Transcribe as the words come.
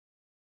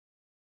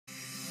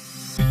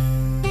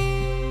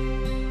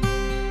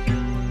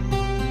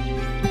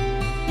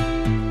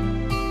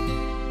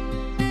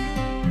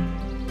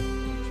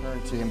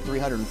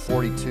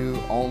342,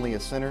 Only a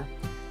Sinner,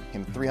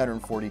 hymn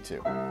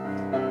 342.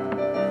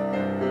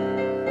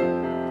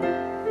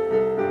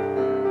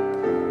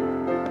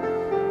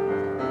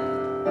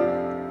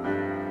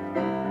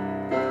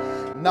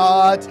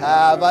 Not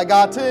have I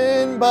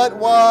gotten but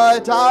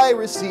what I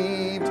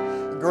received,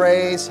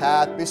 grace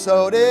hath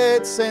bestowed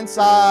it since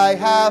I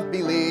have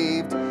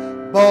believed.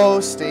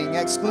 Boasting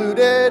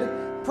excluded,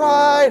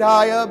 pride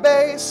I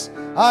abase,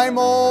 I'm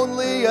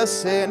only a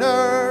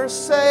sinner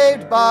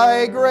saved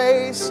by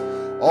grace.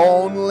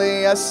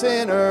 Only a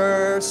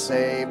sinner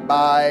saved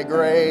by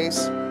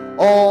grace.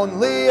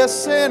 Only a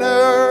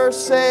sinner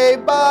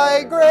saved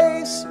by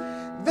grace.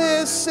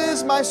 This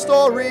is my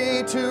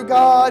story, to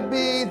God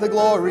be the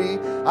glory.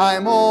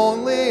 I'm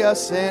only a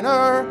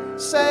sinner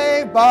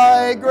saved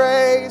by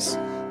grace.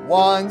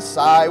 Once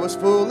I was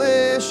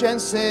foolish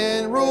and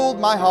sin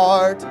ruled my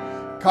heart,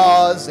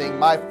 causing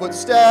my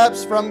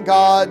footsteps from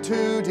God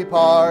to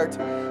depart.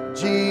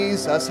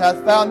 Jesus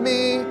hath found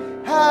me,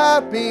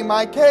 happy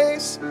my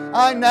case.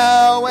 I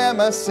now am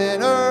a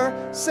sinner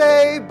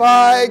saved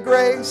by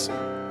grace.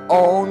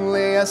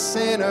 Only a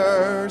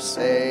sinner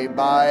saved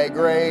by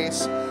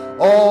grace.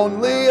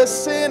 Only a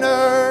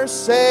sinner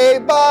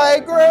saved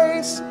by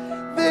grace.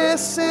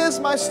 This is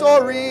my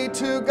story,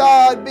 to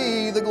God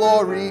be the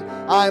glory.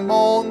 I'm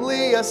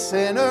only a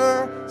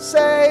sinner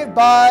saved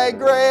by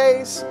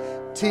grace.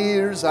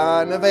 Tears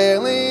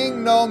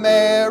unavailing, no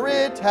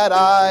merit had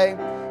I.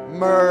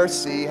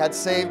 Mercy had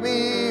saved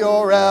me,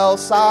 or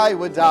else I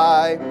would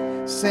die.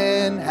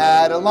 Sin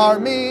had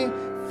alarmed me,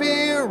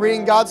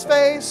 fearing God's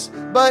face,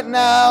 but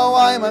now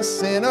I'm a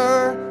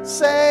sinner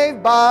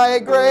saved by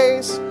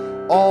grace.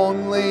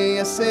 Only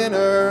a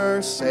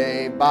sinner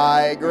saved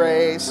by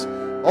grace.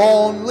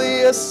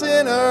 Only a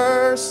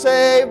sinner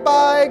saved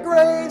by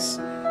grace.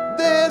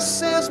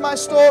 This is my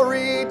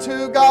story,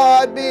 to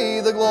God be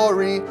the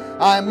glory.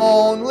 I'm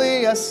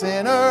only a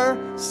sinner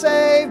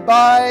saved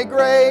by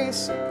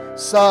grace.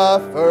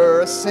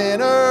 Suffer a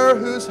sinner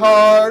whose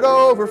heart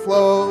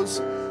overflows,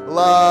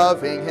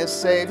 loving his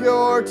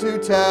Savior to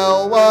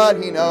tell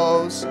what he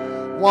knows.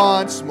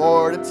 Once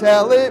more to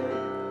tell it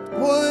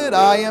would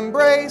I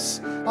embrace,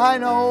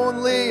 I'm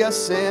only a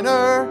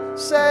sinner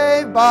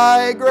saved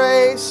by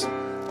grace.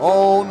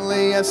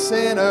 Only a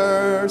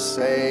sinner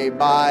saved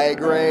by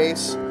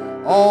grace.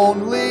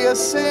 Only a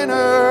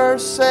sinner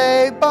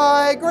saved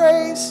by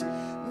grace.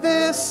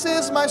 This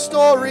is my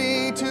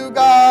story, to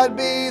God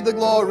be the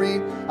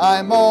glory.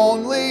 I'm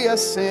only a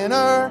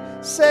sinner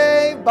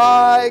saved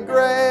by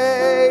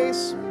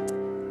grace.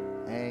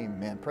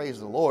 Amen.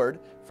 Praise the Lord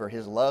for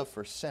His love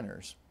for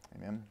sinners.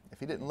 Amen. If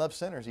He didn't love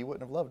sinners, He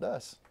wouldn't have loved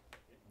us.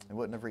 He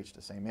wouldn't have reached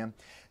us. Amen.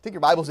 Take your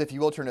Bibles, if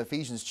you will, turn to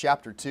Ephesians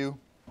chapter 2.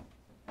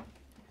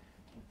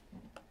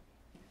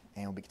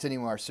 And we'll be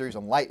continuing our series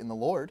on light in the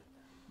Lord.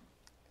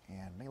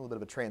 And make a little bit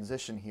of a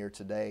transition here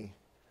today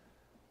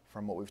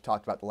from what we've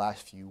talked about the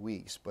last few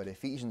weeks. But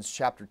Ephesians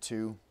chapter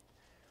 2,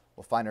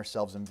 we'll find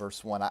ourselves in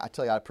verse 1. I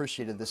tell you, I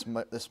appreciated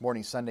this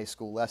morning's Sunday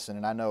school lesson,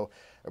 and I know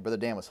our Brother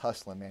Dan was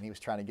hustling, man. He was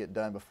trying to get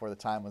done before the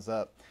time was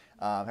up.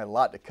 Had a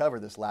lot to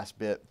cover this last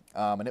bit,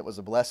 and it was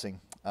a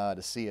blessing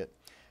to see it.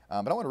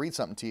 But I want to read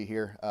something to you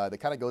here that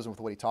kind of goes with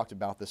what he talked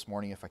about this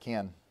morning, if I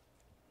can.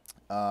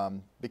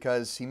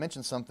 Because he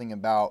mentioned something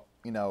about,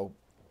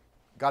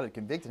 God had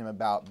convicted him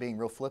about being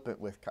real flippant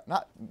with,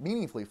 not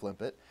meaningfully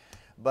flippant,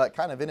 but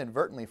kind of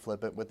inadvertently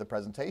flippant with the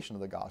presentation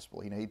of the gospel.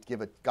 He'd give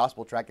a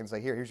gospel tract and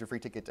say, here's your free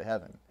ticket to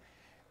heaven.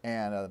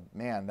 And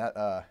man,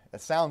 that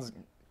sounds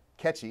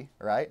catchy,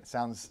 right? It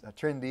sounds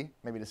trendy,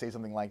 maybe to say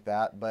something like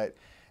that, but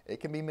it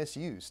can be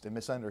misused and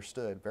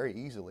misunderstood very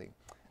easily.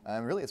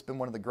 And really, it's been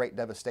one of the great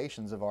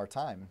devastations of our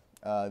time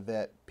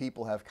that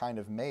people have kind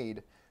of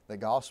made the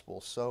gospel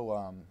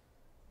so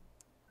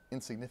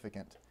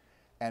insignificant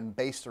and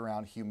based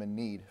around human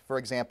need. For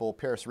example,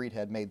 Paris Reed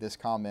had made this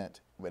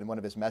comment in one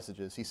of his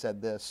messages. He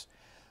said this: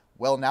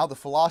 well, now the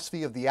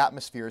philosophy of the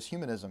atmosphere is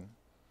humanism.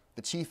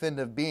 The chief end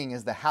of being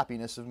is the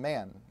happiness of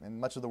man. And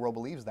much of the world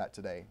believes that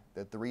today,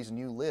 that the reason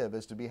you live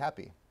is to be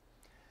happy.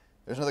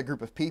 There's another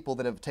group of people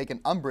that have taken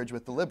umbrage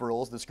with the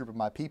liberals, this group of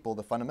my people,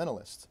 the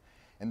fundamentalists.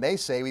 And they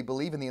say we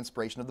believe in the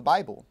inspiration of the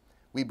Bible.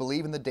 We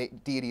believe in the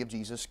deity of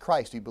Jesus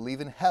Christ. We believe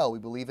in hell. We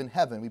believe in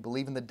heaven. We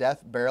believe in the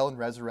death, burial, and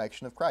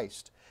resurrection of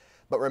Christ.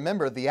 But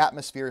remember, the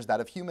atmosphere is that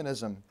of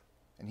humanism.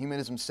 And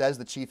humanism says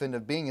the chief end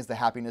of being is the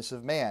happiness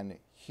of man.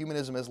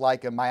 Humanism is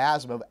like a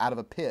miasma out of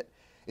a pit.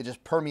 It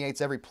just permeates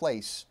every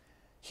place.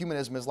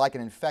 Humanism is like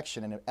an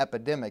infection and an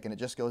epidemic, and it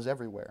just goes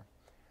everywhere.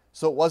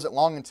 So it wasn't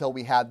long until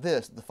we had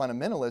this. The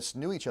fundamentalists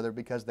knew each other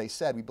because they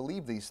said, we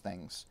believe these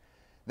things.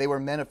 They were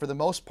men, for the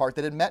most part,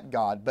 that had met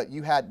God. But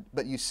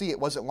you see, it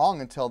wasn't long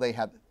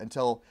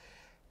until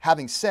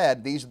having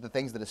said, these are the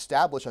things that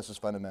establish us as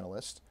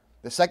fundamentalists,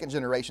 the second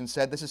generation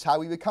said, this is how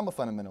we become a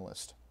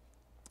fundamentalist.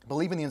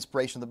 Believe in the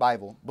inspiration of the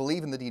Bible.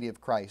 Believe in the deity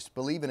of Christ.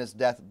 Believe in His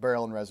death,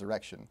 burial, and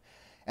resurrection.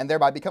 And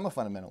thereby become a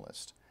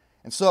fundamentalist.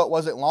 And so it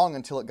wasn't long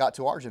until it got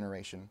to our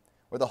generation,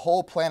 where the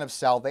whole plan of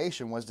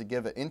salvation was to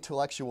give an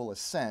intellectual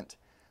assent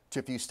to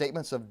a few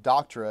statements of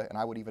doctrine, and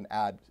I would even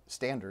add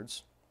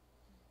standards,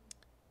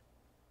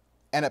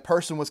 And a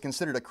person was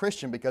considered a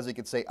Christian because he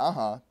could say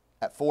uh-huh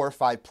at 4 or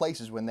 5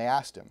 places when they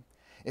asked him.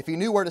 If he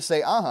knew where to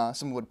say uh-huh,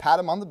 someone would pat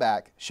him on the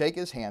back, shake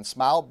his hand,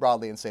 smile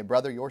broadly, and say,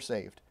 "Brother, you're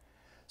saved."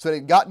 So it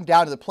had gotten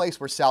down to the place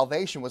where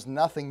salvation was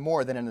nothing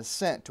more than an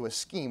assent to a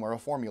scheme or a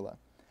formula.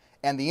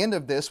 And the end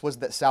of this was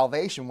that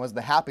salvation was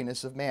the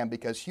happiness of man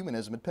because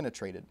humanism had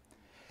penetrated.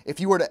 If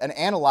you were to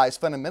analyze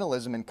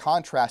fundamentalism in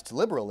contrast to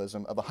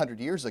liberalism of 100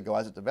 years ago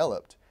as it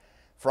developed,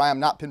 for I am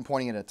not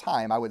pinpointing it at a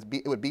time,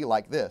 it would be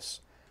like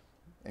this.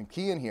 And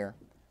key in here,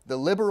 the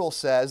liberal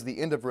says the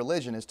end of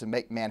religion is to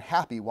make man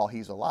happy while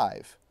he's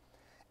alive.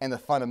 And the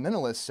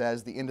fundamentalist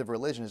says the end of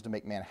religion is to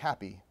make man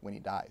happy when he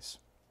dies.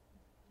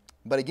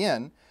 But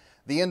again,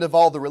 the end of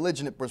all the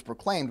religion it was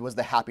proclaimed was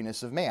the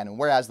happiness of man. And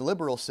whereas the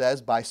liberal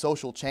says by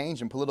social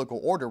change and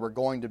political order we're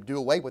going to do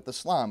away with the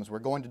slums, we're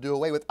going to do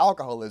away with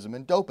alcoholism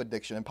and dope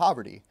addiction and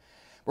poverty.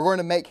 We're going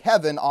to make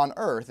heaven on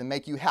earth and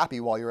make you happy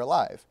while you're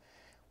alive.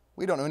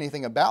 We don't know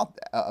anything about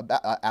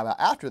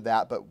after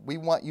that, but we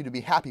want you to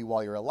be happy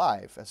while you're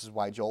alive. This is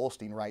why Joel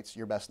Osteen writes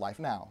Your Best Life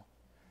Now.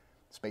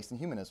 It's based in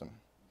humanism.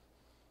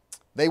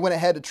 They went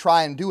ahead to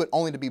try and do it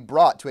only to be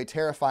brought to a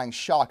terrifying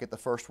shock at the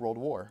First World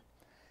War,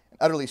 and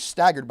utterly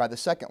staggered by the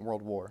Second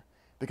World War,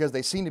 because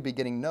they seem to be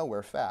getting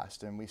nowhere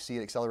fast, and we see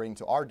it accelerating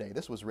to our day.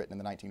 This was written in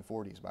the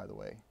 1940s, by the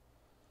way.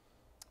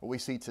 What we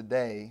see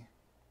today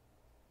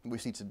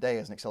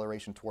is an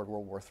acceleration toward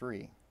World War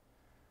III.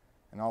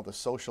 And all the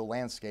social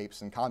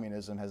landscapes and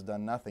communism has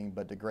done nothing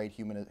but degrade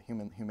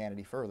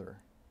humanity further.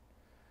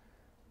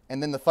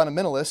 And then the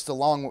fundamentalists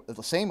along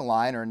the same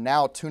line are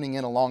now tuning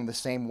in along the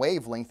same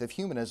wavelength of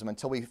humanism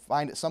until we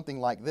find it something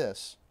like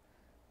this.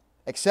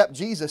 Accept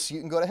Jesus so you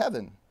can go to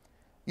heaven.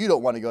 You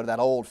don't want to go to that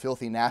old,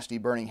 filthy, nasty,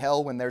 burning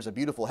hell when there's a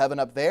beautiful heaven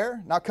up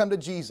there. Now come to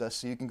Jesus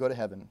so you can go to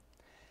heaven.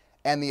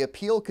 And the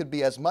appeal could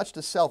be as much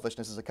to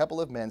selfishness as a couple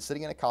of men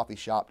sitting in a coffee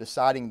shop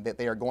deciding that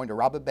they are going to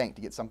rob a bank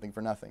to get something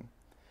for nothing.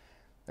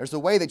 There's a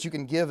way that you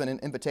can give an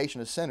invitation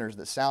to sinners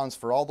that sounds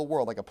for all the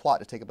world like a plot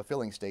to take up a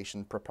filling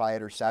station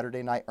proprietor's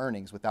Saturday night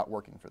earnings without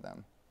working for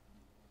them.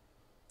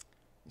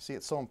 You see,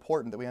 it's so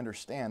important that we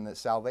understand that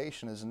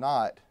salvation is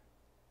not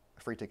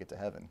a free ticket to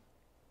heaven.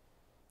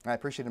 And I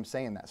appreciate him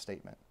saying that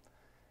statement.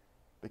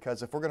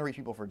 Because if we're going to reach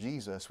people for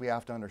Jesus, we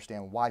have to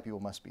understand why people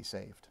must be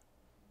saved.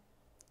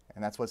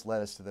 And that's what's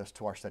led us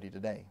to our study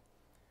today.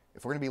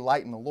 If we're going to be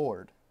light in the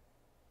Lord,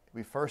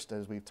 we first,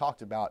 as we've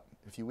talked about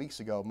a few weeks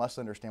ago, must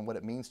understand what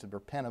it means to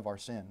repent of our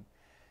sin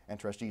and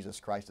trust Jesus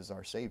Christ as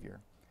our Savior.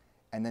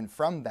 And then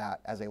from that,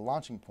 as a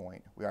launching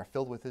point, we are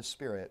filled with His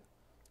Spirit.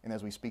 And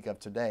as we speak of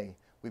today,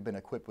 we've been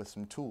equipped with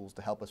some tools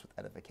to help us with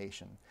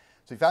edification.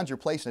 So you found your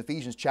place in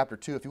Ephesians chapter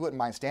 2. If you wouldn't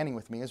mind standing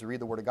with me as we read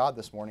the Word of God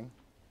this morning.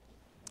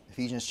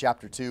 Ephesians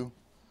chapter 2.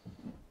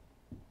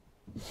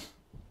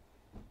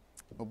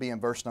 We'll be in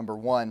verse number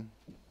 1.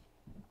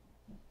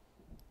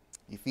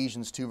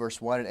 Ephesians 2 verse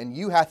 1, "And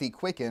you hath He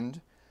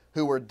quickened,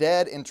 who were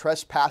dead in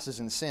trespasses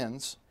and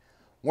sins,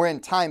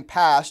 wherein time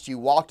past you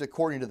walked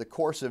according to the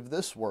course of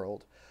this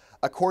world,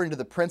 according to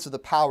the prince of the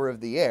power of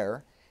the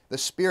air, the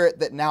spirit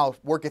that now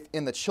worketh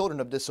in the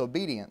children of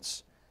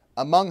disobedience,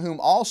 among whom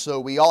also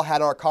we all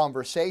had our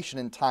conversation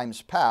in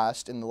times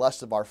past in the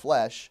lust of our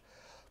flesh,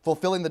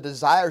 fulfilling the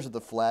desires of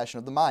the flesh and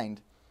of the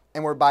mind,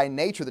 and were by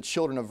nature the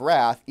children of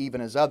wrath,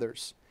 even as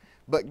others.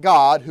 But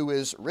God, who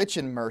is rich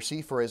in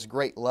mercy for His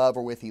great love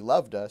wherewith He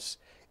loved us,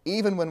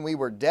 even when we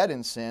were dead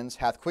in sins,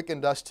 hath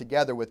quickened us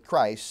together with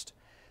Christ.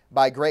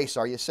 By grace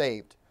are ye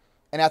saved.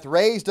 And hath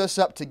raised us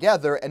up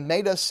together, and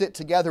made us sit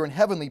together in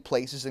heavenly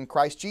places in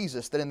Christ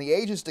Jesus, that in the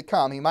ages to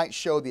come He might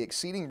show the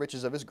exceeding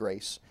riches of His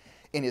grace,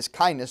 in His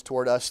kindness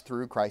toward us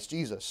through Christ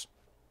Jesus.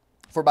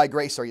 For by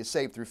grace are ye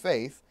saved through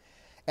faith,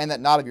 and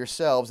that not of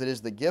yourselves, it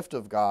is the gift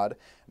of God,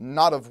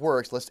 not of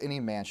works, lest any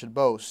man should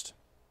boast.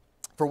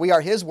 For we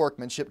are His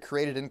workmanship,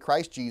 created in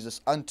Christ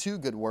Jesus unto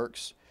good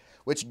works,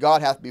 which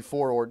God hath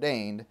before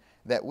ordained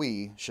that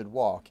we should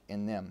walk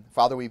in them."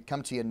 Father, we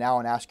come to You now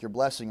and ask Your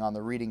blessing on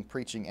the reading,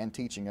 preaching, and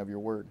teaching of Your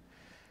Word.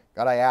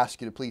 God, I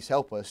ask You to please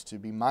help us to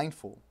be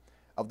mindful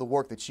of the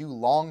work that You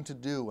long to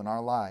do in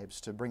our lives,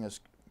 to bring us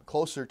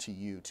closer to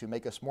You, to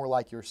make us more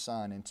like Your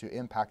Son, and to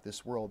impact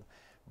this world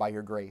by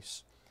Your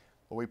grace.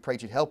 Lord, we pray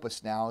You'd help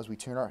us now as we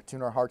tune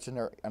our hearts and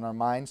our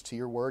minds to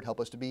Your Word. Help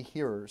us to be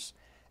hearers,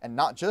 and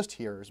not just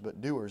hearers,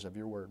 but doers of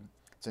Your Word.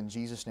 It's in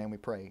Jesus' name we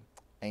pray.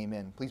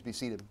 Amen. Please be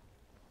seated.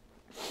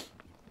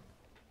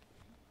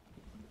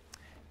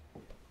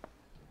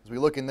 As we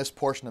look in this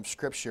portion of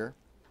Scripture,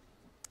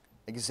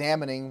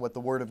 examining what the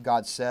Word of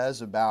God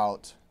says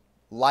about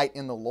light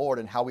in the Lord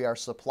and how we are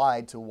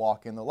supplied to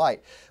walk in the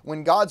light.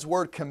 When God's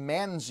Word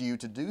commands you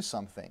to do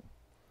something,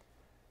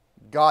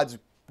 God's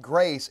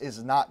grace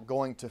is not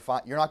going to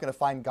find, you're not going to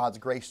find God's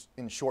grace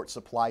in short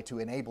supply to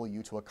enable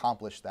you to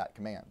accomplish that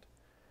command.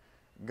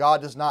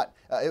 God does not,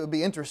 it would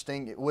be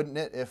interesting, wouldn't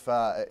it, if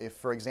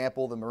for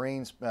example, the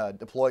Marines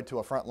deployed to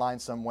a front line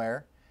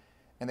somewhere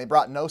and they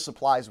brought no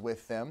supplies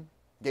with them,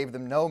 gave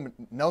them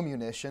no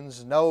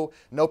munitions, no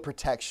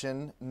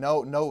protection,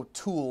 no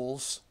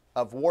tools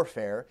of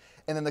warfare,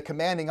 and then the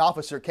commanding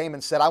officer came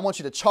and said, "I want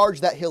you to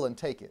charge that hill and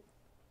take it."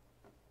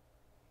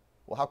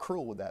 Well, how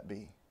cruel would that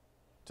be?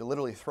 To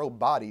literally throw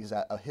bodies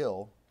at a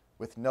hill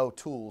with no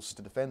tools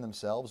to defend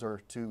themselves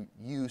or to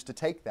use to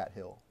take that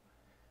hill.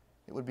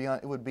 It would be a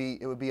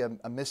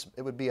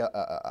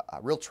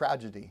real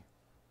tragedy.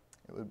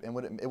 It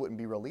wouldn't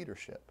be real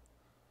leadership.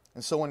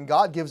 And so when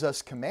God gives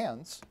us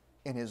commands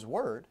in His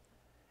Word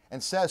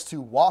and says to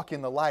walk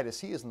in the light as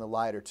He is in the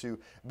light, or to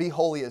be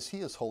holy as He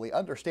is holy,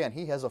 understand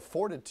He has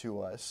afforded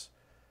to us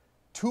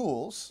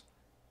tools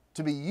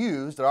to be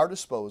used at our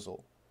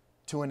disposal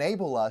to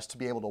enable us to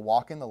be able to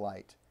walk in the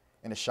light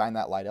and to shine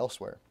that light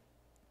elsewhere.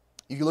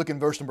 If you look in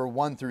verse number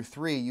 1 through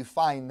 3, you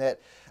find that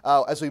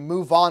as we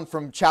move on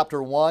from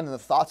chapter 1 and the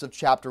thoughts of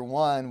chapter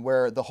 1,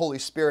 where the Holy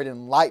Spirit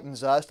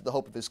enlightens us to the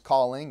hope of His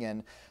calling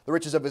and the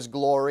riches of His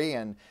glory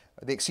and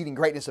the exceeding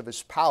greatness of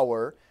His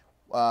power,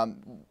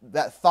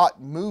 that thought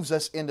moves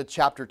us into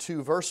chapter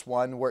 2, verse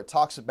 1, where it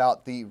talks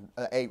about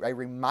a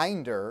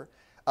reminder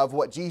of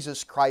what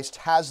Jesus Christ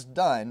has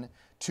done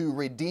to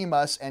redeem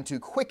us and to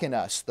quicken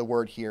us, the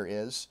word here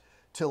is,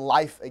 to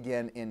life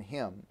again in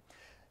Him.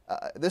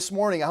 This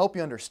morning, I hope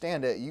you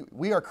understand it,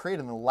 we are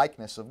created in the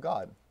likeness of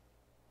God.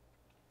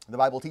 The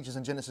Bible teaches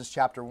in Genesis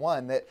chapter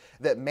 1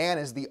 that man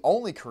is the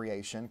only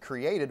creation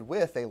created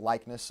with a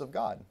likeness of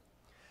God.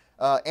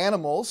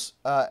 Animals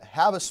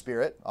have a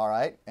spirit, all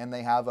right, and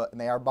they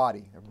are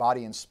body, their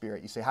body and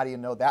spirit. You say, how do you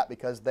know that?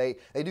 Because they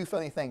do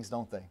funny things,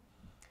 don't they?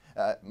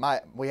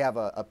 We have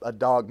a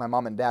dog my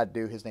mom and dad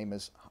do. His name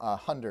is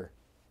Hunter.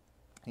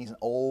 He's an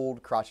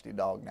old crotchety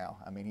dog now.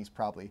 I mean, he's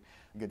probably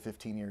a good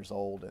 15 years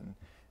old,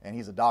 and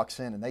he's a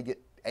dachshund, and they get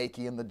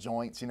achy in the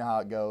joints. You know how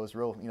it goes.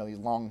 Real, these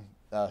long,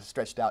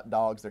 stretched out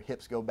dogs, their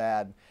hips go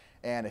bad.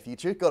 And if you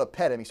just go to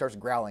pet him, he starts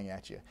growling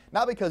at you.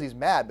 Not because he's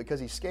mad, because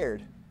he's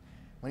scared.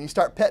 When you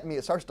start petting me,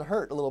 it starts to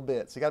hurt a little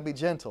bit. So you got to be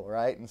gentle,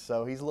 right? And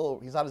so he's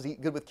not as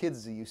good with kids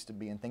as he used to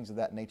be, and things of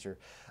that nature.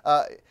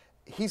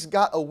 He's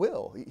got a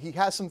will. He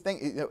has some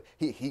things.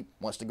 He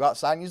wants to go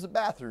outside and use the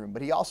bathroom,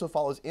 but he also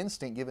follows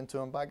instinct given to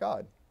him by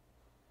God.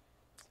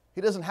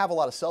 He doesn't have a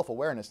lot of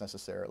self-awareness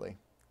necessarily,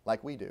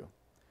 like we do.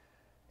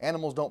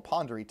 Animals don't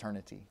ponder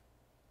eternity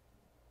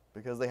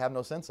because they have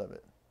no sense of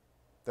it.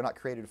 They're not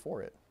created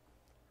for it.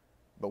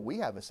 But we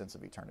have a sense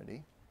of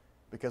eternity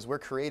because we're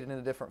created in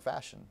a different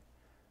fashion.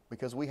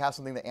 Because we have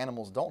something that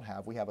animals don't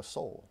have. We have a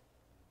soul.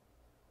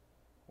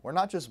 We're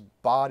not just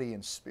body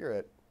and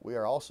spirit. We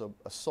are also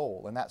a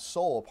soul. And that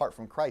soul, apart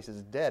from Christ,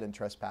 is dead in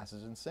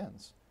trespasses and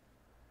sins.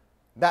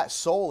 That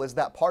soul is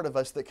that part of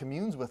us that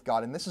communes with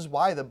God. And this is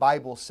why the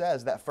Bible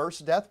says that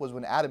first death was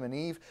when Adam and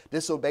Eve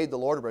disobeyed the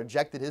Lord and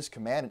rejected His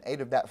command and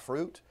ate of that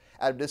fruit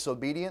out of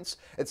disobedience.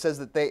 It says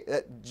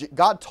that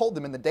God told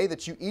them, in the day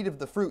that you eat of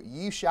the fruit,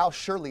 ye shall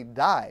surely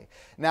die.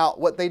 Now,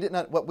 what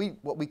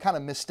we kind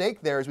of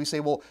mistake there is we say,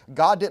 well,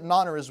 God didn't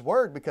honor His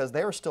word because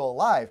they were still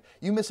alive.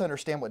 You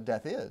misunderstand what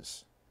death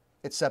is.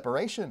 It's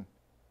separation.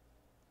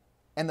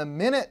 And the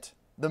minute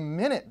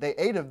they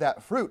ate of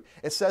that fruit,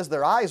 it says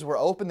their eyes were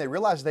open, they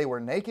realized they were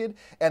naked,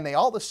 and they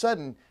all of a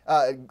sudden,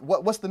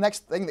 what's the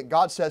next thing that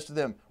God says to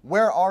them?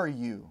 Where are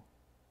you?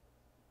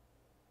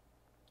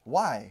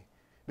 Why?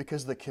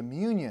 Because the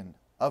communion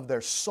of their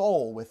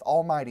soul with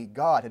Almighty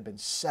God had been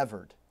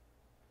severed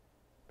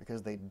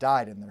because they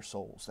died in their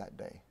souls that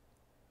day.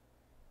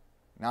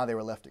 Now they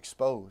were left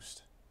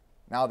exposed.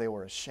 Now they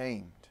were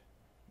ashamed.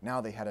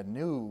 Now they had a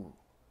new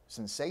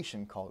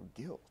sensation called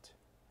guilt.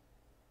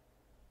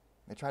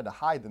 They tried to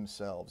hide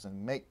themselves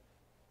and make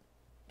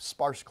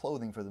sparse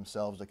clothing for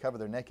themselves to cover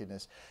their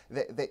nakedness.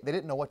 They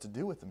didn't know what to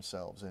do with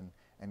themselves.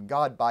 And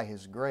God, by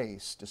His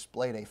grace,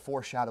 displayed a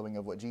foreshadowing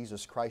of what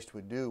Jesus Christ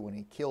would do when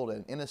He killed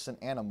an innocent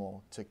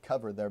animal to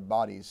cover their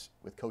bodies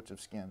with coats of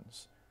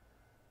skins,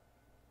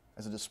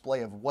 as a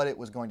display of what it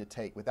was going to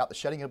take. Without the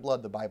shedding of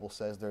blood, the Bible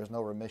says, there is no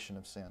remission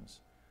of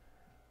sins.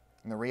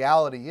 And the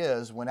reality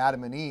is, when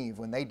Adam and Eve,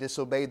 when they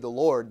disobeyed the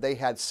Lord, they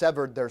had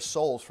severed their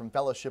souls from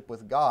fellowship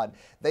with God.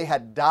 They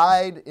had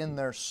died in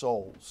their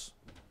souls.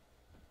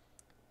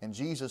 And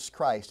Jesus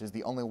Christ is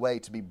the only way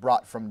to be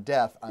brought from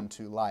death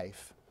unto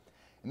life.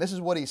 And this is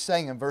what He's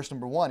saying in verse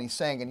number 1. He's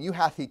saying, and you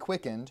hath He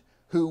quickened,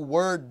 who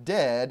were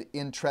dead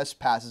in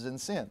trespasses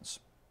and sins,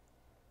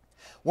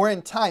 where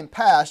in time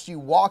past you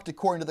walked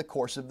according to the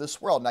course of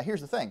this world. Now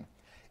here's the thing.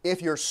 If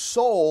your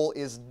soul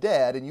is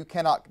dead and you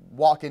cannot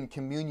walk in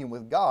communion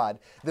with God,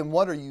 then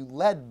what are you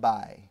led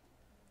by?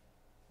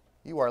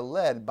 You are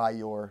led by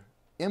your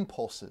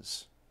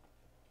impulses.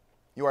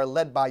 You are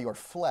led by your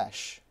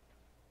flesh,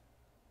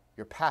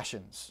 your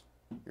passions,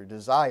 your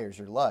desires,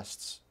 your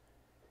lusts.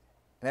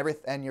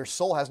 And your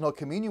soul has no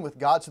communion with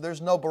God, so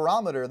there's no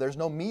barometer, there's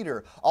no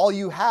meter. All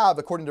you have,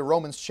 according to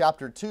Romans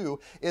chapter 2,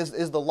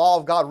 is the law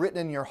of God written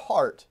in your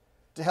heart,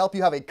 to help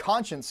you have a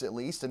conscience at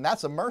least, and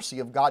that's a mercy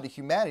of God to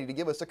humanity to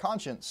give us a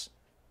conscience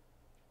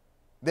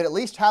that at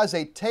least has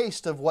a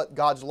taste of what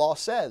God's law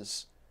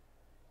says.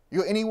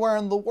 You go anywhere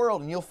in the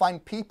world and you'll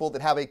find people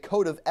that have a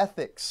code of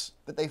ethics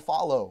that they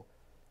follow.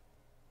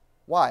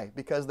 Why?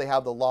 Because they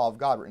have the law of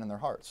God written in their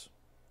hearts.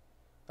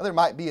 Now, there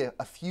might be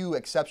a few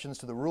exceptions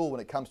to the rule when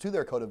it comes to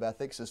their code of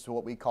ethics as to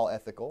what we call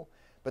ethical,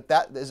 But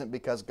that isn't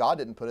because God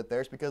didn't put it there.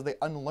 It's because they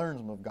unlearned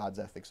some of God's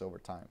ethics over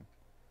time.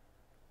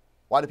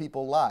 Why do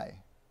people lie?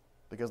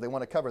 Because they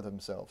want to cover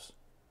themselves.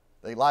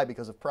 They lie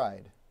because of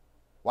pride.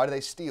 Why do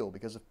they steal?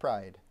 Because of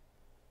pride.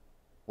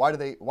 Why do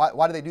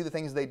they do the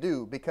things they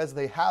do? Because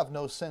they have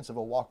no sense of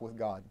a walk with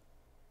God.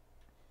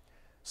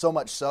 So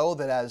much so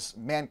that as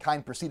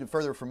mankind proceeded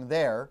further from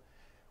there,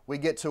 we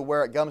get to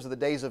where it comes to the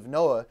days of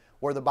Noah,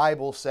 where the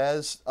Bible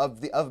says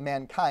of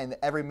mankind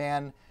that every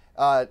man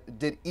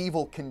did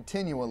evil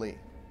continually,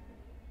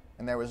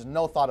 and there was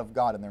no thought of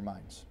God in their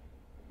minds.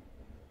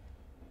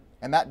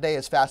 And that day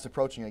is fast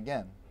approaching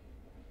again.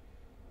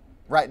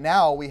 Right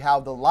now we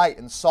have the light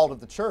and salt of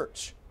the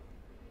church,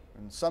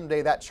 and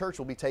someday that church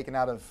will be taken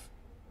out of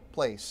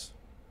place,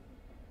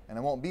 and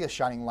it won't be a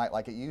shining light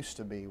like it used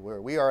to be.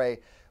 Where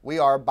we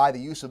are by the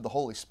use of the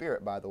Holy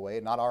Spirit, by the way,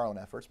 not our own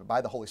efforts, but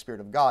by the Holy Spirit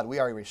of God, we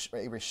are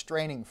a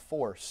restraining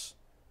force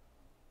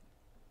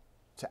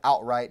to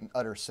outright and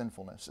utter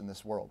sinfulness in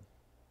this world.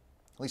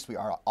 At least we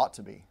ought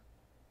to be.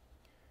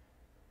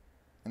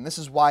 And this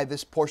is why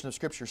this portion of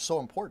Scripture is so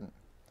important.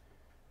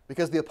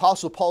 Because the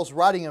Apostle Paul's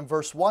writing in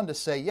verse 1 to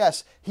say,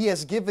 yes, He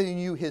has given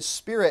you His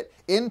Spirit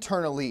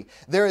internally.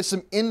 There is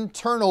some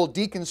internal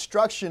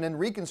deconstruction and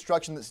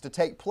reconstruction that's to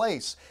take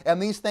place.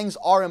 And these things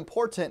are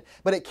important,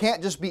 but it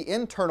can't just be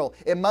internal.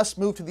 It must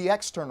move to the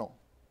external.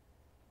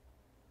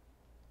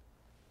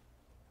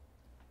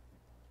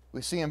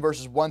 We see in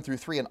verses 1 through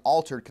 3 an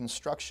altered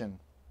construction.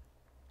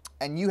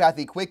 And you hath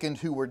He quickened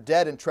who were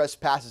dead in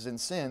trespasses and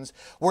sins,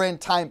 where in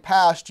time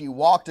past you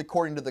walked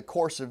according to the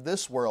course of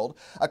this world,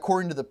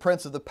 according to the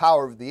prince of the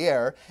power of the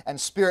air, and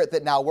spirit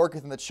that now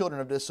worketh in the children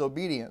of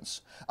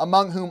disobedience,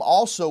 among whom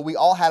also we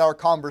all had our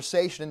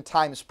conversation in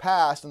times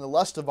past in the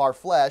lust of our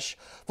flesh,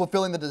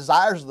 fulfilling the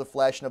desires of the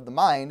flesh and of the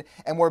mind,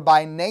 and were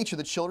by nature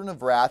the children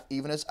of wrath,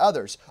 even as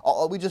others.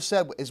 All we just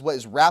said is what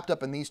is wrapped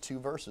up in these two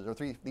verses, or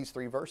these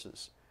three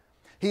verses.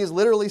 He is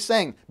literally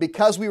saying,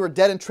 because we were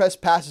dead in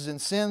trespasses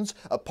and sins,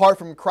 apart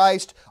from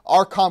Christ,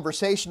 our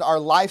conversation, our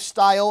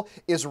lifestyle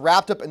is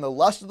wrapped up in the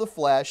lust of the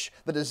flesh,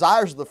 the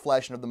desires of the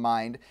flesh and of the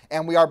mind,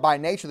 and we are by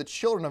nature the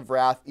children of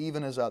wrath,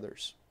 even as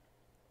others.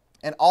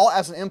 And all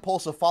as an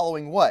impulse of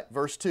following what?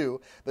 Verse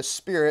 2, the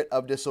spirit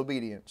of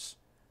disobedience,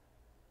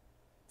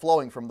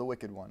 flowing from the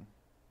wicked one.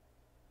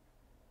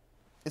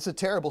 It's a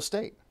terrible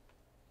state.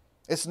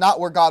 It's not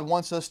where God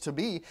wants us to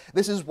be.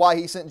 This is why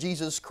He sent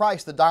Jesus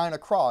Christ to die on a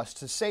cross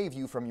to save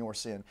you from your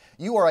sin.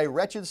 You are a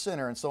wretched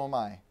sinner, and so am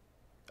I,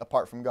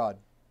 apart from God.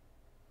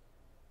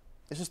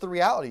 It's just the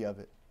reality of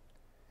it.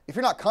 If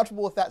you're not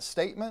comfortable with that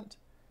statement,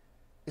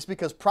 it's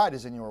because pride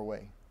is in your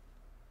way.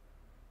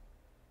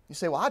 You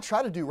say, well, I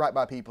try to do right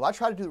by people. I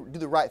try to do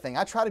the right thing.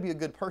 I try to be a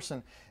good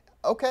person.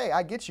 Okay,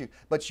 I get you.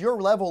 But your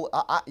level,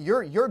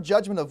 your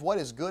judgment of what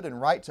is good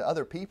and right to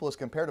other people is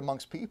compared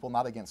amongst people,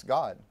 not against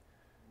God.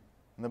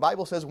 And the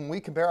Bible says when we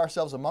compare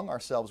ourselves among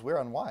ourselves, we're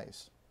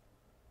unwise.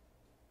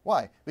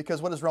 Why?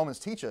 Because what does Romans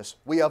teach us?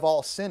 We have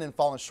all sinned and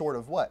fallen short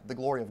of what? The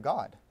glory of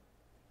God.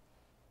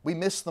 We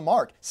miss the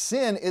mark.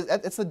 Sin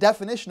it's the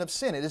definition of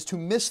sin. It is to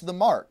miss the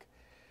mark.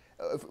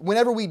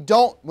 Whenever we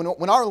don't,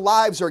 when our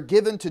lives are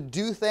given to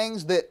do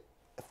things that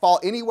fall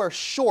anywhere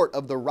short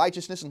of the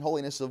righteousness and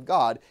holiness of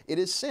God, it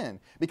is sin,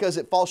 because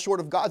it falls short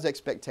of God's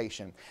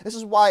expectation. This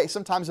is why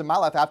sometimes in my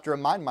life I have to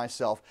remind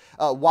myself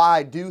why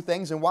I do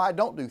things and why I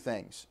don't do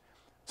things.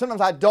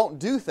 Sometimes I don't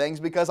do things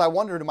because I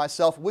wonder to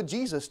myself, would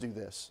Jesus do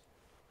this?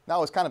 Now,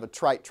 it was kind of a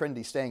trite,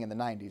 trendy saying in the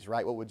 90s,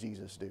 right? What would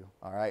Jesus do?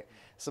 All right?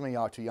 Some of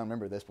y'all are too young to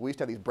remember this, but we used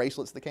to have these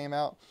bracelets that came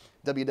out,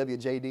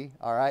 WWJD,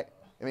 all right?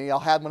 I mean, y'all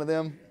had one of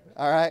them,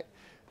 all right?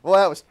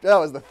 Well, that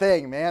was the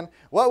thing, man.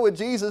 What would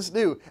Jesus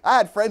do? I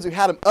had friends who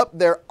had them up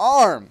their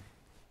arm,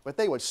 but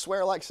they would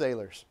swear like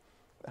sailors.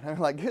 And I'm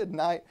like, good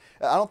night.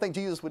 I don't think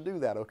Jesus would do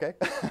that, okay?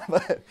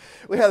 But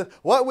we had,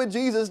 what would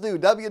Jesus do?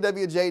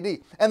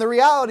 WWJD. And the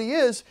reality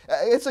is,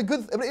 it's a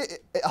good,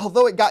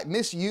 although it got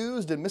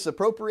misused and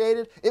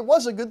misappropriated, it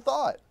was a good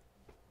thought.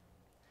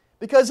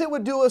 Because it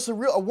would do us a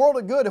world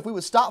of good if we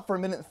would stop for a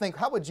minute and think,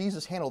 how would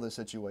Jesus handle this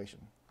situation?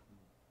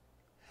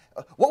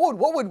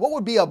 What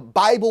would be a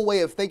Bible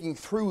way of thinking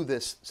through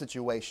this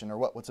situation or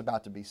what's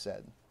about to be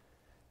said?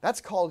 That's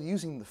called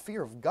using the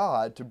fear of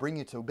God to bring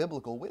you to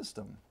biblical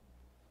wisdom.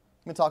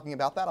 I've been talking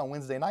about that on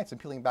Wednesday nights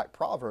and peeling back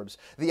Proverbs.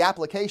 The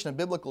application of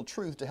biblical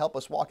truth to help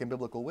us walk in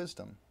biblical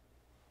wisdom.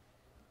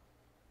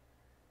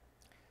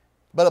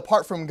 But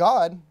apart from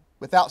God,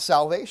 without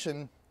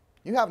salvation,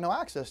 you have no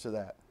access to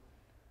that.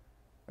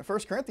 And 1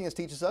 Corinthians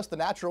teaches us the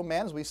natural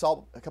man, as we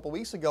saw a couple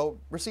weeks ago,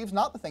 receives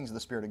not the things of the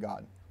Spirit of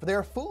God, for they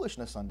are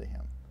foolishness unto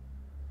him.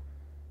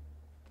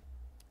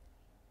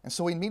 And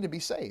so we need to be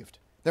saved.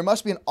 There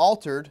must be an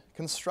altered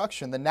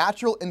construction. The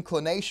natural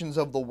inclinations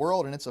of the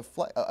world and its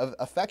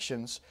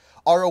affections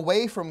are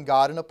away from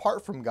God and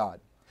apart from God.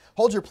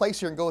 Hold your place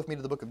here and go with me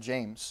to the book of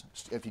James.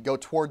 If you go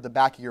toward the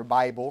back of your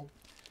Bible,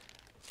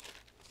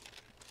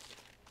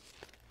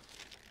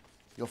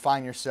 you'll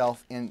find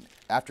yourself in,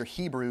 after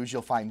Hebrews,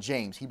 you'll find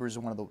James. Hebrews is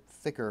one of the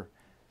thicker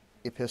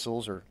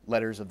epistles or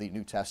letters of the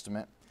New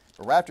Testament.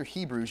 But right after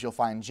Hebrews, you'll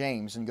find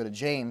James, and go to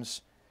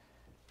James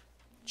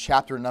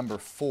chapter number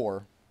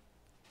 4.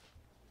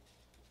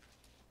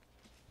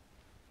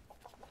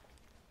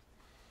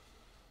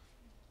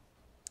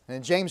 And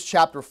in James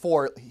chapter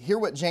 4, hear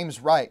what James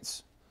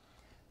writes.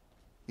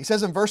 He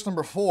says in verse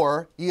number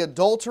 4, ye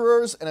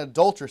adulterers and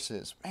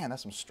adulteresses. Man,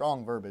 that's some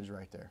strong verbiage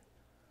right there.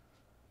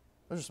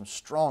 Those are some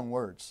strong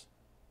words.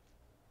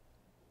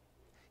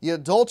 Ye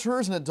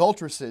adulterers and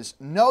adulteresses,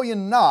 know ye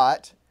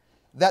not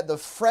that the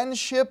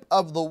friendship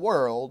of the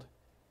world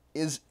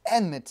is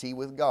enmity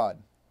with God?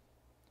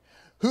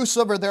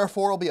 Whosoever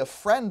therefore will be a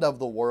friend of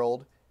the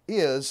world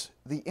is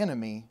the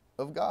enemy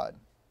of God.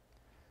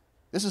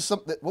 This is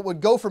something that what would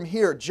go from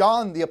here.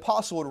 John the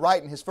apostle would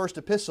write in his first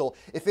epistle,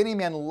 if any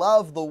man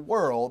love the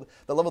world,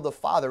 the love of the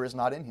Father is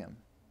not in him.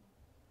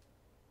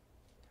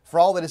 For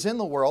all that is in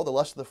the world, the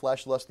lust of the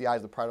flesh, the lust of the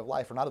eyes, the pride of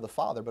life, are not of the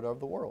Father, but of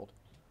the world.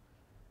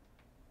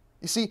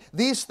 You see,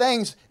 these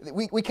things,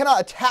 we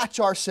cannot attach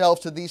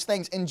ourselves to these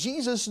things. And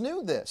Jesus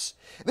knew this.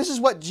 This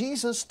is what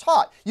Jesus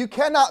taught. You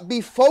cannot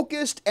be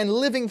focused and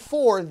living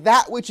for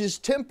that which is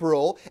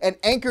temporal and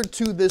anchored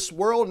to this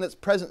world and its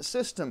present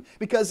system,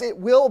 because it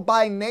will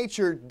by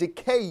nature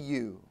decay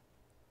you.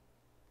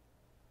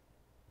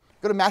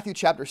 Go to Matthew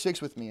chapter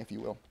 6 with me, if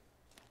you will.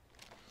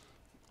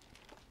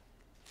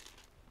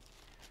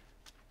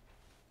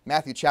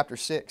 Matthew chapter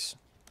 6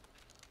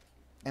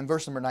 and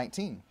verse number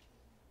 19.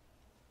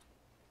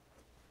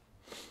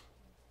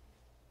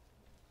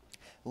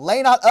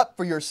 Lay not up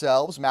for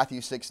yourselves, Matthew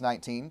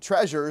 6:19,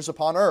 treasures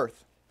upon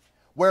earth,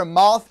 where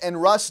moth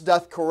and rust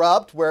doth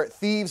corrupt, where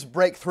thieves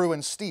break through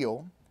and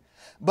steal.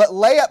 But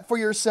lay up for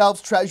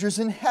yourselves treasures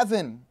in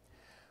heaven,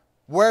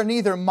 where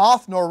neither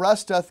moth nor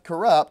rust doth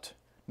corrupt,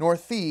 nor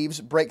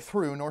thieves break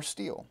through nor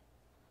steal.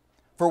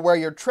 For where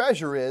your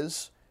treasure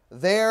is,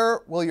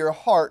 there will your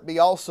heart be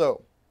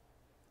also.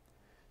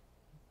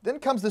 Then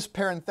comes this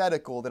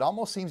parenthetical that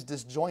almost seems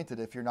disjointed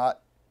if you're not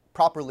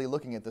properly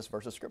looking at this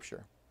verse of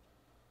Scripture.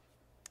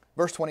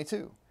 Verse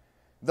 22,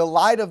 the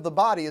light of the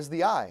body is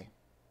the eye.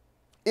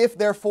 If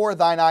therefore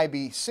thine eye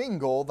be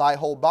single, thy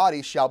whole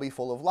body shall be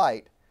full of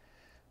light.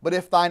 But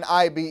if thine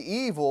eye be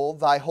evil,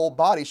 thy whole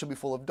body shall be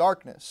full of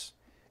darkness.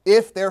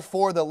 If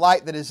therefore the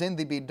light that is in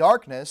thee be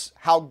darkness,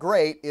 how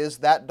great is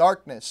that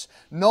darkness?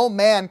 No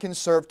man can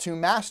serve two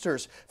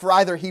masters, for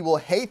either he will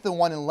hate the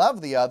one and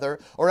love the other,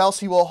 or else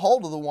he will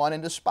hold to the one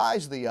and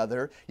despise the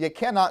other. Ye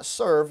cannot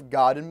serve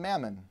God and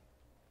mammon.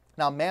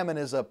 Now mammon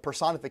is a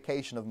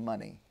personification of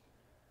money.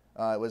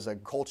 It was a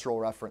cultural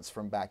reference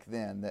from back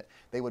then that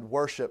they would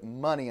worship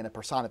money in a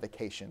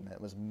personification. It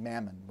was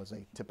mammon was a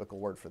typical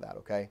word for that,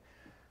 okay?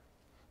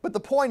 But the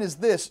point is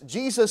this,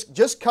 Jesus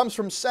just comes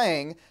from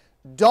saying,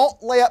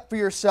 don't lay up for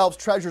yourselves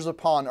treasures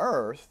upon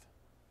earth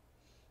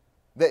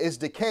that is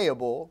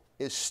decayable,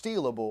 is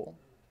stealable,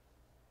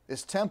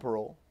 is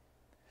temporal,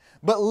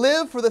 but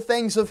live for the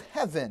things of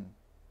heaven,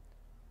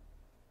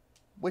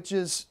 which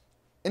is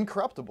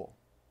incorruptible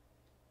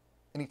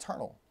and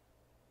eternal.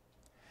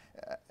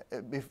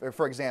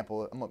 For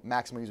example,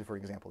 Max, I'm going to use it for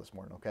an example this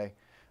morning, okay?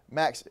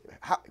 Max,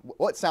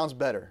 what sounds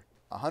better,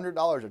 $100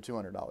 or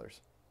 $200?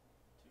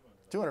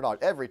 $200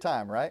 every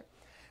time, right?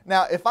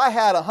 Now, if I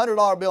had a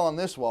 $100 bill on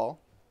this wall,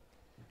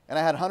 and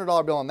I had a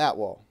 $100 bill on that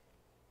wall,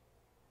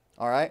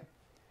 all right?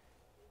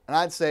 And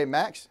I'd say,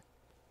 Max,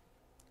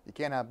 you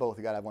can't have both.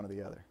 You got to have one or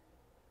the other.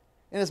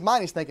 In his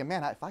mind, he's thinking,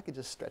 man, if I could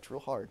just stretch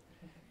real hard.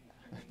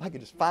 If I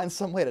could just find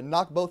some way to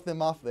knock both of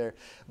them off there.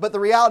 But the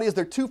reality is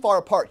they're too far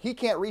apart. He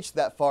can't reach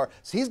that far,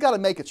 so he's got to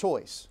make a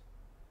choice.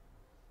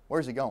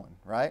 Where's he going,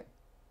 right?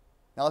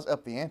 Now let's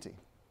up the ante.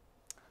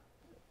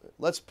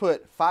 Let's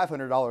put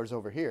 $500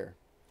 over here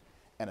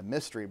and a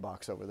mystery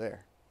box over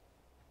there.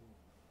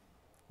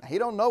 Now, he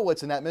don't know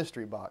what's in that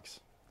mystery box,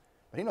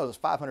 but he knows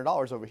it's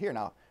 $500 over here.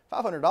 Now,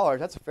 $500,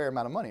 that's a fair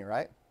amount of money,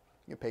 right?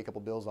 You can pay a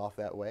couple bills off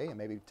that way and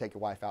maybe take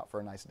your wife out for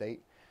a nice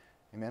date.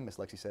 Amen. Miss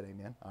Lexi said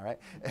amen. All right.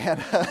 And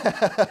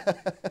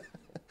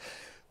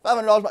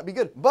 $500 might be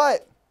good.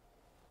 But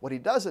what he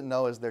doesn't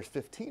know is there's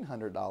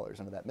 $1,500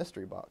 under that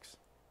mystery box.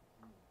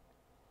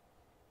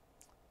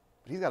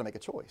 But he's got to make a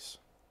choice.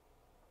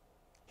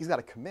 He's got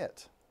to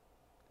commit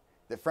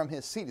that from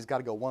his seat he's got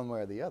to go one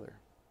way or the other.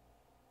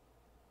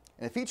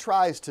 And if he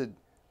tries to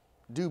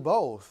do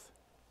both,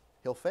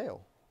 he'll fail.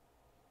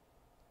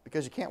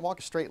 Because you can't walk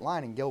a straight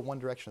line and go one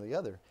direction or the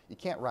other. You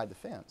can't ride the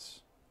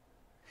fence.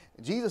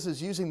 Jesus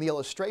is using the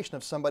illustration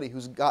of somebody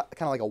who's got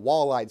kind of like a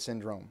wall-eyed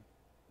syndrome.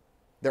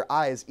 Their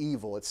eye is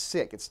evil, it's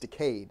sick, it's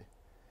decayed.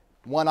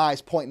 One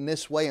eye's pointing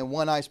this way and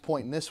one eye's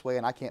pointing this way,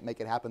 and I can't make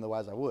it happen the way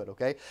as I would,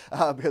 okay?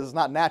 Because it's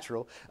not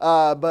natural.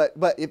 But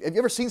have you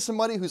ever seen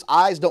somebody whose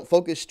eyes don't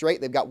focus straight?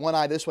 They've got one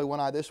eye this way, one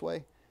eye this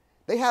way.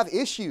 They have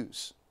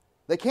issues.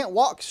 They can't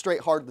walk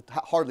straight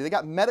hardly. They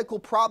got medical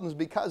problems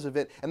because of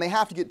it, and they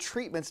have to get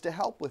treatments to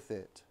help with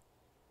it.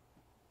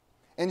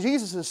 And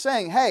Jesus is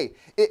saying, hey,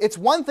 it's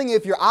one thing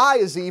if your eye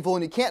is evil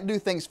and you can't do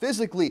things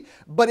physically,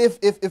 but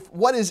if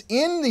what is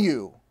in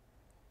you,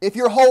 if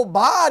your whole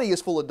body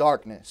is full of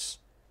darkness,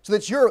 so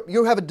that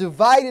you have a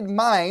divided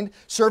mind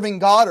serving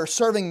God or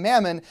serving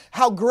mammon,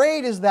 how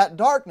great is that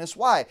darkness?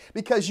 Why?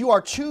 Because you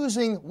are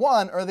choosing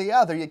one or the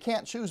other. You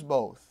can't choose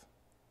both.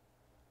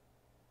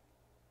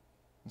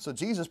 And so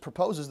Jesus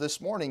proposes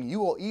this morning, you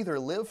will either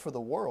live for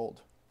the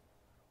world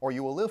or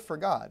you will live for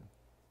God.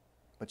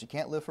 But you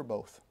can't live for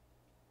both.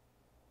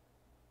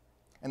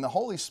 And the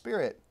Holy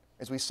Spirit,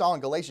 as we saw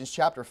in Galatians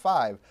chapter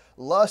 5,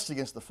 lusts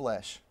against the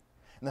flesh.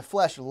 And the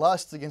flesh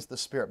lusts against the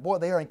spirit. Boy,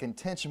 they are in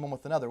contention one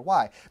with another.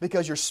 Why?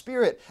 Because your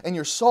spirit and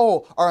your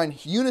soul are in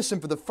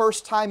unison for the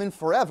first time in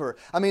forever.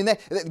 I mean,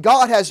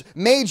 God has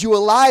made you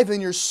alive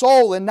in your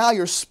soul, and now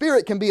your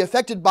spirit can be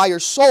affected by your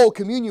soul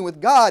communion with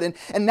God.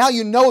 And now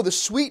you know the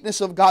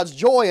sweetness of God's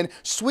joy and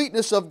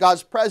sweetness of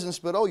God's presence.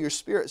 But oh, your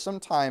spirit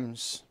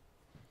sometimes,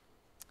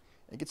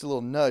 it gets a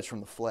little nudge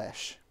from the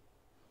flesh.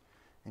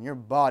 And your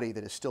body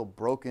that is still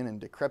broken and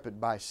decrepit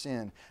by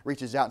sin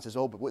reaches out and says,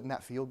 oh, but wouldn't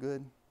that feel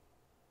good?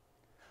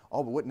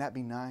 Oh, but wouldn't that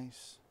be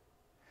nice?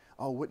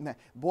 Oh, wouldn't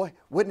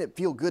it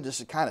feel good just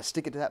to kind of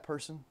stick it to that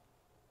person?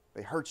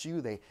 They hurt you,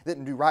 they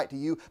didn't do right to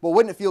you. But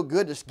wouldn't it feel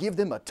good to just give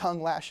them a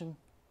tongue lashing?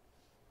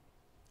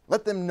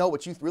 Let them know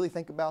what you really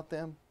think about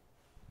them.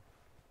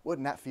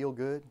 Wouldn't that feel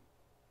good?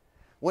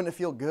 Wouldn't it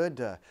feel good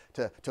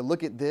to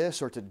look at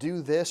this or to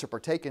do this or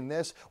partake in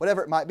this,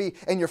 whatever it might be?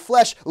 And your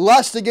flesh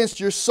lusts against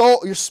your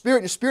soul, your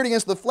spirit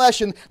against the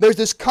flesh, and there's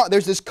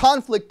this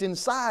conflict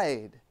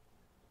inside.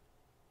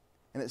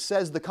 And it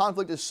says the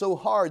conflict is so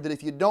hard that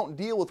if you don't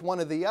deal with one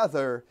or the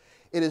other,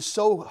 it is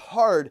so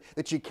hard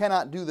that you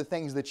cannot do the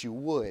things that you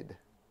would.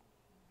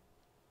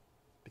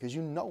 Because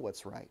you know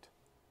what's right.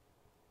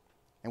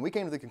 And we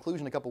came to the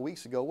conclusion a couple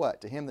weeks ago,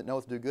 what? To him that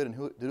knoweth to do good and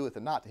who doeth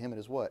it not, to him it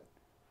is what?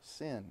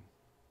 Sin.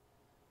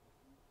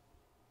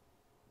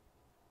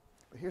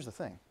 But here's the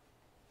thing.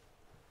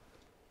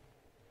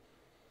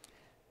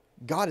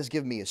 God has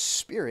given me a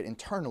spirit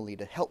internally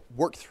to help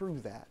work through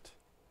that.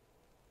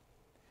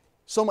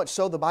 So much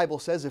so the Bible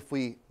says if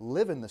we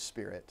live in the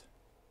Spirit,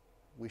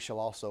 we shall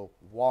also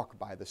walk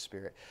by the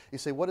Spirit. You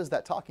say, what is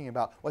that talking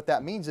about? What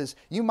that means is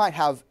you might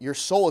have, your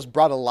soul is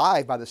brought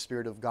alive by the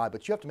Spirit of God,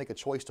 but you have to make a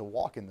choice to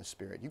walk in the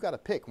Spirit. You've got to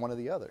pick one or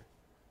the other.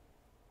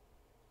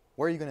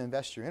 Where are you going to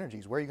invest your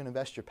energies? Where are you going to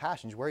invest your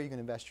passions? Where are you going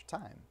to invest your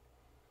time?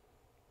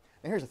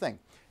 And here's the thing.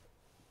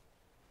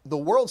 The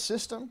world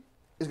system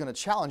is going to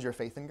challenge your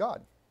faith in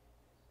God.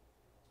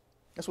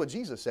 That's what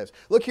Jesus says.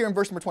 Look here in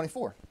verse number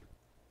 24.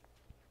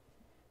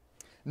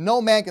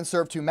 No man can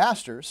serve two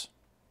masters,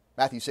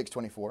 Matthew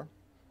 6:24.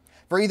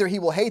 For either he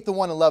will hate the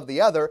one and love the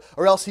other,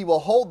 or else he will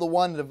hold the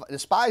one and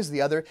despise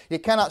the other. You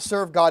cannot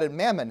serve God and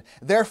mammon.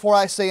 Therefore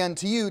I say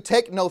unto you,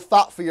 take no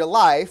thought for your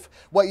life,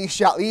 what ye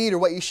shall eat or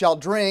what ye shall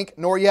drink,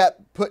 nor yet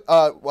put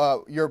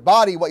your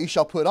body what ye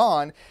shall put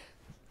on.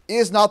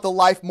 Is not the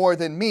life more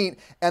than meat,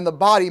 and the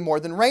body more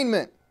than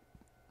raiment?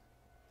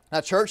 Now,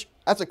 church,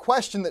 that's a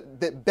question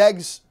that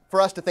begs for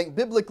us to think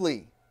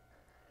biblically.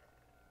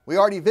 We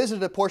already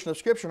visited a portion of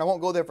Scripture, and I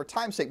won't go there for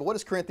time's sake, but what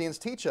does Corinthians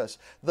teach us?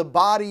 The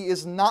body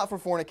is not for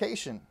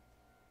fornication,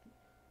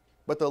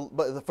 but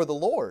for the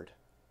Lord,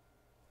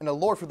 and the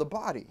Lord for the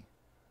body.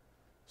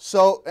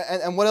 So,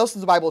 and what else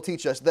does the Bible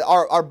teach us? That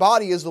our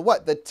body is the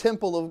what? The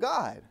temple of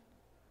God.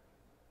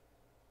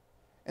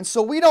 And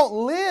so we don't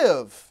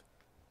live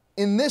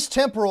in this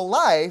temporal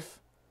life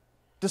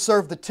to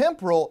serve the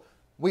temporal.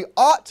 We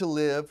ought to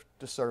live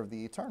to serve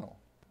the eternal.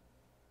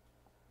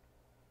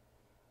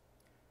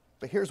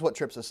 But here's what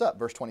trips us up,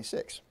 verse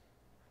 26.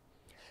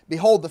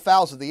 Behold the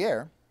fowls of the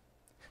air,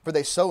 for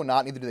they sow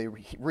not, neither do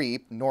they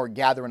reap, nor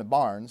gather into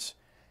barns,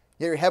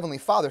 yet your heavenly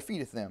Father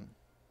feedeth them.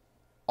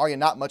 Are you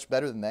not much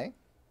better than they?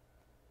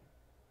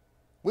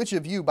 Which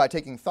of you, by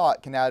taking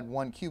thought, can add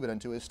 1 cubit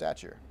unto his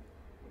stature?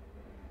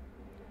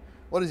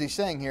 What is he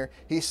saying here?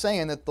 He's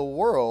saying that the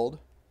world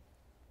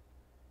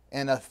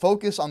and a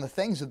focus on the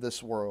things of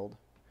this world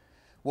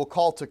will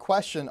call to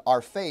question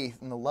our faith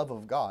in the love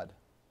of God.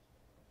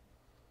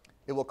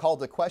 It will call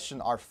to question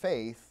our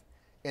faith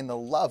in the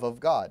love of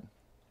God.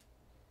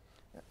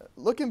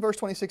 Look in verse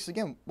 26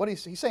 again. What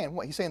he's saying?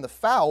 What he's saying? The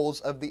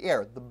fowls of the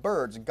air, the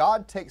birds.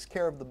 God takes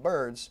care of the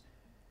birds,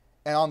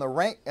 and on the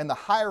rank and the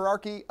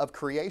hierarchy of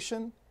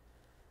creation,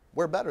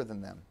 we're better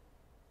than them.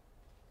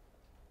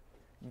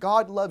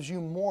 God loves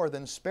you more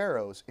than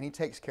sparrows, and He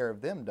takes care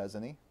of them,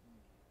 doesn't He?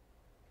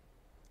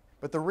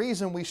 But the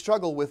reason we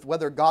struggle with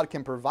whether God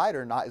can provide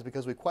or not is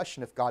because we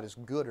question if God is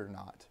good or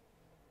not,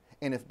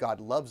 and if God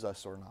loves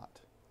us or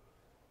not.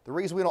 The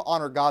reason we don't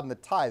honor God in the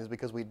tithe is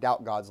because we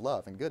doubt God's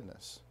love and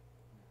goodness.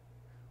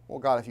 Well,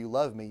 God, if you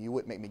love me, you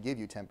wouldn't make me give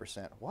you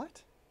 10%.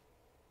 What?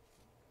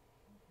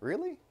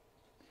 Really?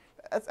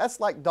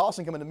 That's like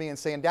Dawson coming to me and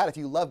saying, Dad, if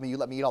you love me, you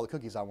let me eat all the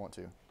cookies I want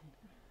to.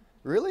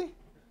 Really?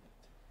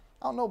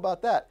 I don't know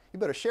about that. You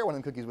better share one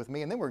of them cookies with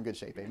me, and then we're in good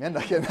shape. Amen?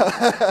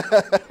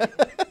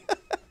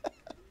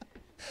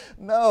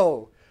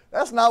 No.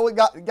 That's not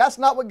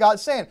what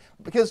God's saying.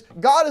 Because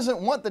God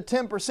doesn't want the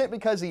 10%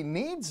 because He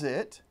needs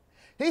it.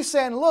 He's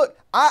saying, look,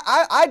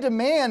 I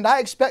demand, I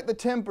expect the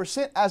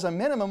 10% as a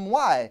minimum.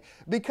 Why?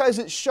 Because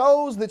it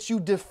shows that you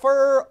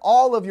defer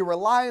all of your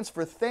reliance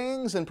for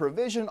things and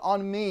provision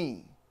on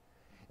me.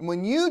 And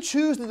when you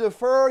choose to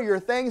defer your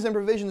things and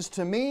provisions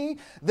to me,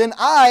 then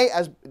I,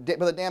 as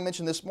Brother Dan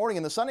mentioned this morning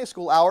in the Sunday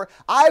school hour,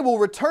 I will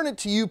return it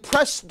to you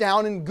pressed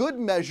down in good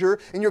measure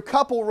and your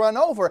cup will run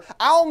over.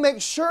 I'll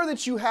make sure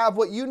that you have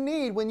what you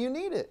need when you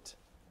need it.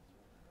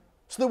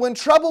 So that when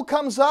trouble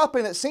comes up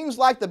and it seems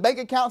like the bank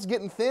account's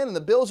getting thin and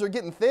the bills are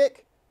getting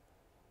thick,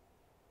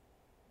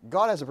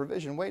 God has a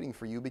provision waiting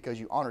for you because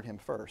you honored Him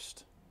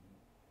first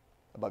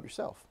above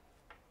yourself.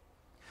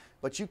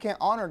 But you can't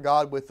honor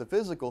God with the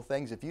physical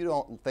things if you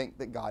don't think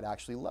that God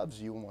actually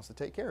loves you and wants to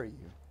take care of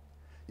you.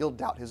 You'll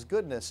doubt His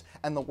goodness,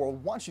 and the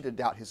world wants you to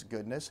doubt His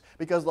goodness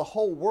because the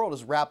whole world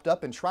is wrapped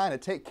up in trying to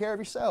take care of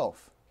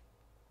yourself.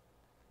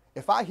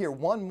 If I hear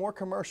one more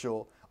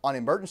commercial on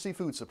emergency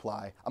food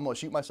supply, I'm going to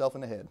shoot myself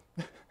in the head.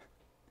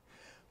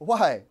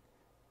 Why?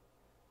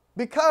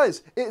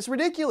 Because it's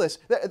ridiculous.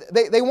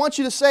 They want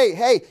you to say,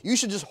 hey, you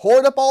should just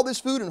hoard up all this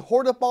food and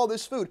hoard up all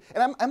this food.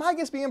 And am I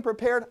against being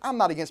prepared? I'm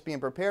not against being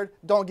prepared.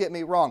 Don't get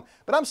me wrong.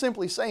 But I'm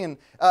simply saying,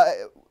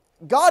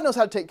 God knows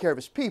how to take care of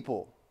His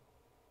people.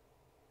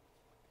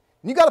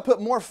 And you got to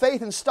put more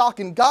faith and stock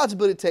in God's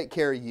ability to take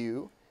care of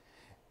you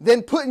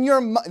than putting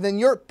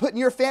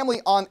your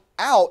family on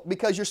out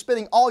because you're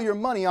spending all your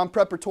money on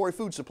preparatory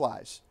food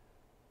supplies.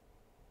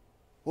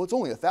 Well, it's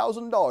only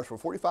 $1,000 for a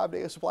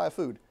 45-day supply of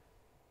food.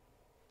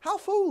 How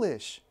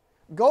foolish.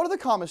 Go to the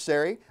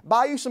commissary,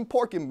 buy you some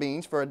pork and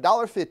beans for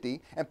 $1.50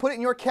 and put it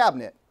in your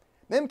cabinet.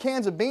 Them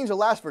cans of beans will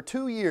last for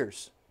 2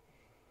 years.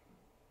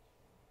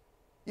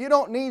 You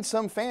don't need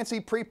some fancy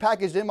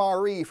prepackaged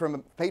MRE from a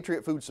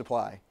Patriot Food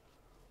Supply.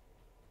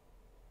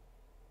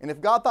 And if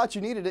God thought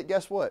you needed it,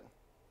 guess what?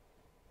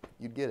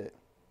 You'd get it.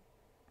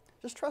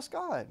 Just trust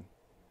God.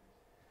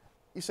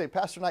 You say,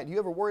 Pastor Knight, do you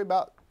ever worry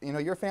about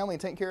your family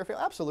and taking care of your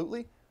family?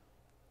 Absolutely.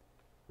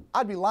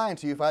 I'd be lying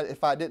to you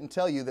if I didn't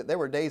tell you that there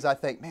were days I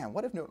think, man,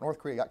 what if North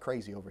Korea got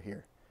crazy over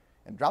here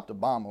and dropped a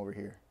bomb over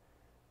here?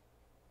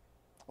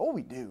 Oh,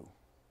 we do.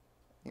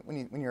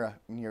 When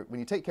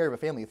you take care of a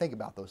family, you think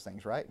about those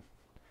things, right?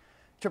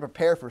 To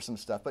prepare for some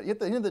stuff. But at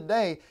the end of the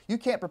day, you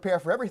can't prepare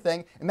for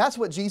everything, and that's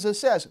what Jesus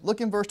says. Look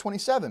in verse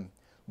 27.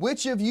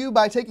 Which of you,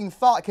 by taking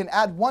thought, can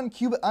add 1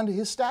 cubit unto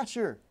his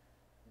stature?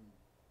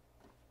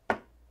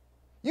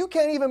 You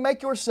can't even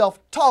make yourself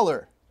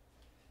taller.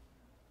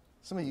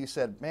 Some of you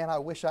said, man, I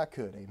wish I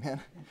could.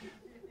 Amen.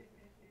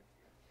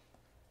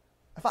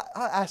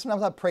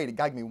 Sometimes I pray to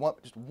God give me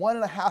just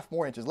 1.5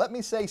 more inches. Let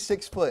me say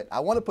 6 foot.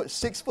 I want to put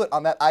 6 foot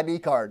on that ID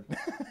card.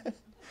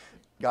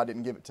 God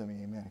didn't give it to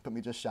me. Amen. He put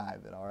me just shy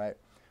of it. All right.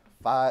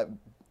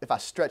 If I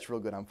stretch real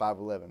good, I'm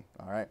 5'11".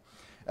 All right.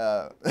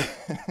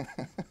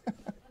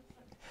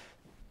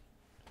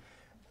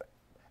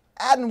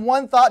 Adding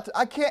one thought,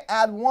 I can't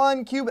add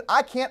 1 cubit.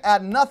 I can't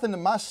add nothing to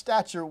my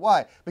stature.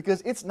 Why? Because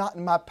it's not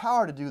in my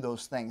power to do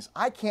those things.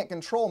 I can't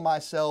control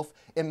myself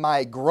in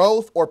my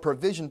growth or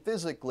provision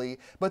physically,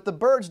 but the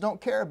birds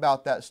don't care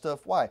about that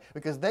stuff. Why?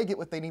 Because they get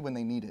what they need when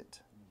they need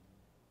it.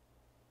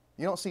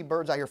 You don't see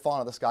birds out here falling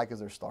out of the sky because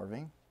they're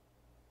starving.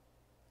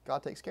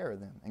 God takes care of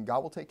them, and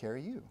God will take care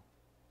of you.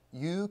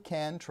 You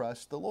can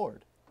trust the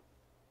Lord,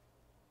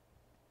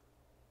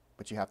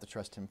 but you have to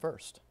trust Him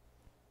first.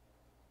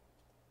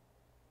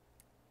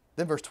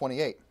 Then verse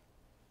 28.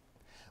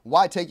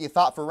 Why take ye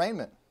thought for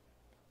raiment?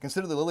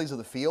 Consider the lilies of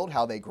the field,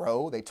 how they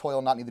grow. They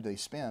toil not, neither do they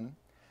spin.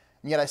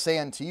 And yet I say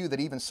unto you that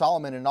even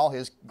Solomon in all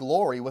his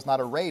glory was not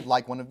arrayed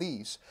like one of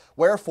these.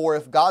 Wherefore,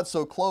 if God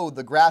so clothe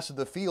the grass of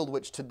the field,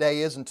 which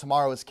today is and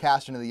tomorrow is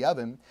cast into the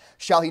oven,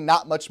 shall He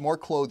not much more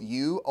clothe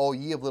you, O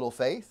ye of little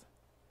faith?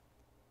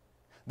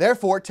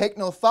 Therefore take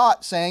no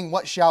thought, saying,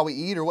 what shall we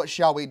eat, or what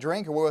shall we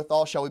drink, or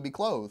wherewithal shall we be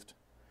clothed?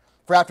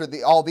 For after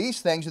all these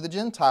things do the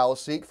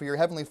Gentiles seek, for your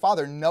heavenly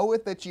Father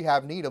knoweth that ye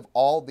have need of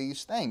all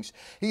these things.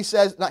 He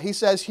says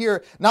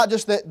here, not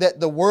just that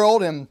the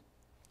world and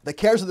the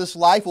cares of this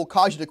life will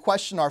cause you to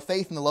question our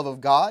faith in the love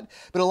of God,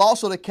 but it'll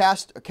also to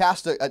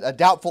cast a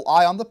doubtful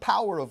eye on the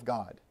power of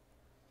God.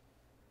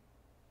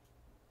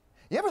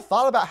 You ever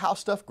thought about how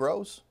stuff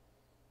grows?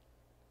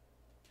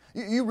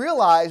 You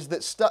realize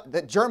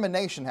that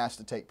germination has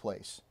to take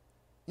place.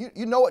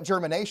 You know what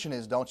germination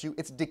is, don't you?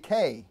 It's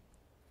decay.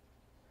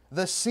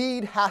 The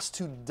seed has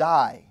to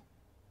die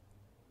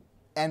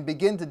and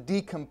begin to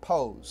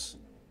decompose.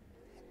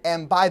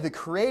 And by the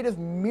creative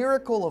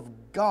miracle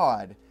of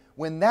God,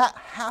 when that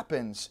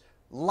happens,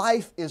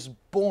 life is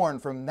born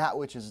from that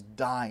which is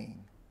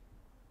dying.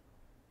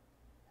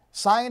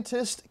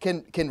 Scientists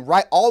can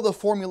write all the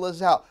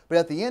formulas out, but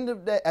at the end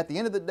of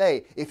the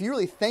day, if you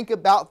really think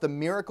about the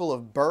miracle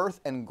of birth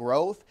and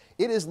growth,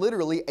 it is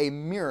literally a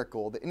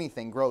miracle that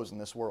anything grows in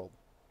this world.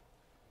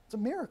 It's a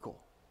miracle.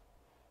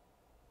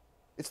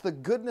 It's the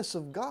goodness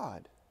of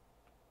God.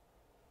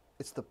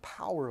 It's the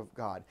power of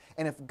God.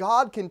 And if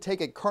God can take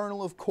a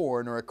kernel of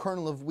corn or a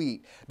kernel of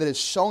wheat that is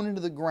sown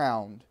into the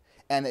ground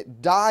and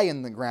it die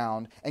in the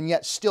ground and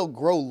yet still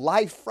grow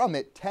life from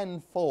it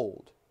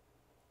tenfold,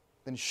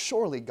 then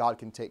surely God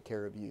can take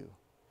care of you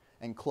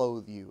and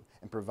clothe you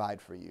and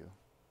provide for you.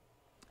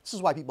 This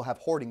is why people have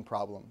hoarding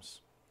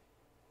problems.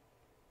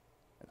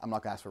 I'm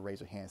not going to ask for a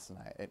raise of hands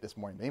tonight, this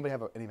morning. Anybody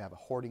have a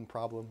hoarding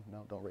problem?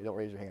 No, don't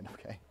raise your hand,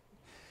 okay?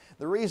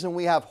 The reason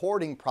we have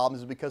hoarding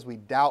problems is because we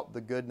doubt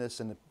the goodness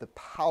and the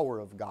power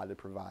of God to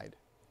provide.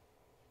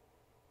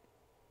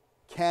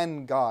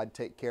 Can God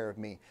take care of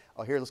me?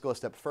 Oh, here, let's go a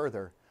step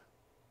further.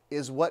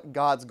 Is what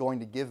God's going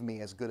to give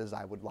me as good as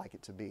I would like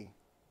it to be?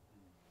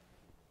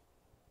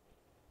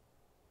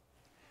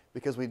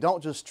 Because we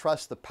don't just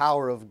distrust the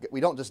power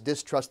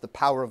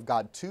of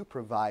God to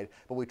provide,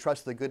 but we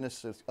trust the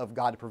goodness of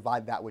God to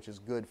provide that which is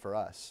good for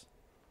us.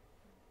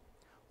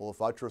 Well,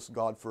 if I trust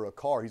God for a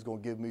car, He's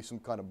going to give me some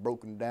kind of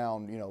broken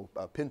down,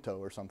 a Pinto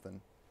or something.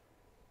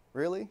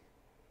 Really?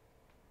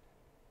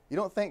 You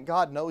don't think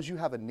God knows you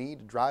have a need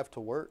to drive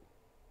to work?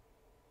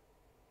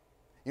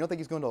 You don't think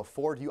He's going to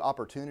afford you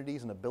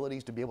opportunities and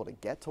abilities to be able to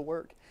get to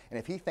work? And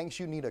if He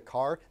thinks you need a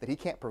car, that He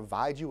can't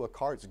provide you a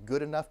car that's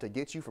good enough to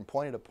get you from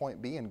point A to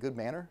point B in good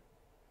manner?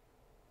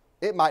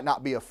 It might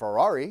not be a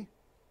Ferrari,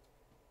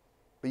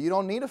 but you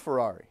don't need a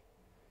Ferrari.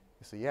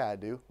 You say, yeah, I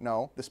do.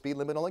 No, the speed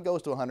limit only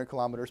goes to 100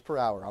 kilometers per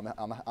hour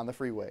on the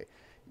freeway.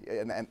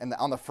 And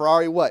on the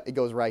Ferrari, what? It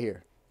goes right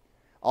here.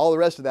 All the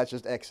rest of that's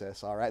just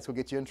excess, all right? It's going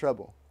to get you in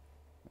trouble,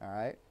 all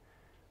right?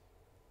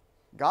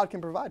 God can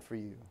provide for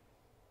you.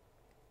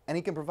 And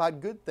He can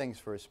provide good things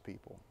for His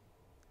people.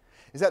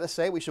 Is that to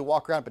say we should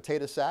walk around in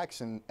potato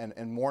sacks and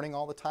mourning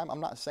all the time? I'm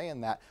not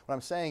saying that. What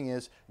I'm saying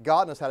is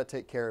God knows how to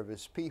take care of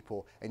His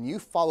people. And you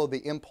follow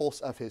the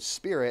impulse of His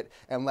Spirit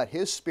and let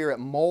His Spirit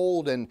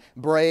mold and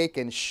break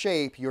and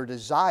shape your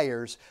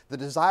desires. The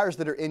desires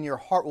that are in your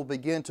heart will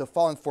begin to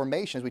fall in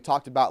formation, as we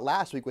talked about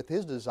last week with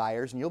His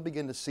desires, and you'll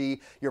begin to see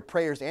your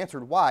prayers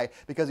answered. Why?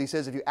 Because He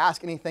says, if you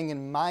ask anything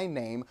in my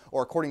name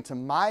or according to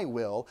my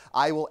will,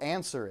 I will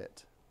answer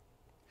it.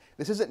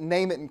 This isn't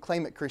name it and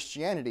claim it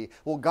Christianity.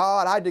 Well,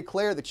 God, I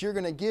declare that you're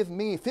going to give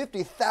me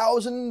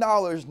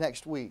 $50,000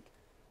 next week.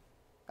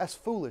 That's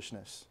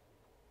foolishness.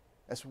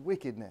 That's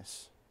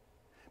wickedness.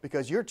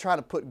 Because you're trying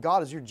to put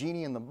God as your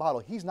genie in the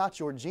bottle. He's not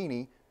your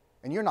genie,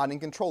 and you're not in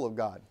control of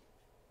God.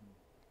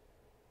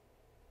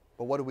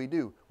 But what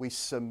do? We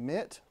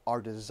submit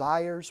our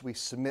desires, we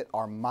submit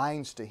our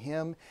minds to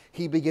Him.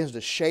 He begins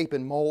to shape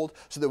and mold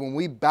so that when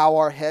we bow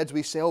our heads,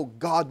 we say, oh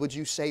God, would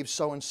you save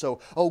so-and-so?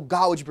 Oh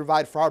God, would you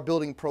provide for our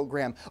building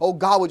program? Oh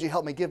God, would you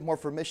help me give more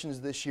for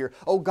missions this year?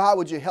 Oh God,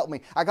 would you help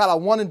me? I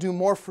want to do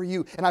more for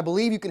you, and I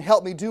believe you can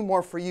help me do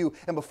more for you.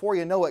 And before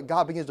you know it,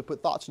 God begins to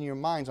put thoughts in your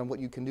minds on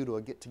what you can do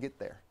to get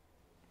there.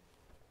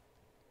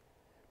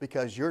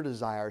 Because your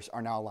desires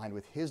are now aligned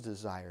with His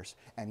desires,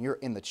 and you're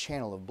in the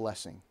channel of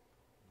blessing.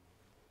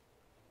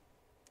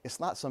 It's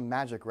not some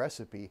magic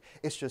recipe.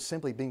 It's just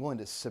simply being willing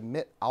to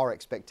submit our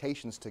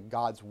expectations to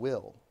God's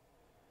will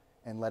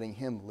and letting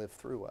Him live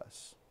through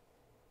us.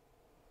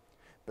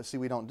 But see,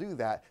 we don't do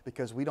that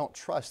because we don't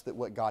trust that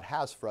what God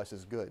has for us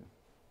is good.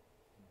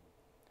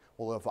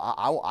 Well, if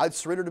I'd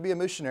surrender to be a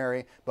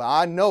missionary, but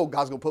I know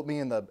God's going to put me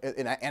in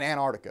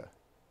Antarctica.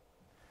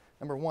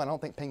 Number one, I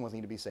don't think penguins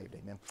need to be saved,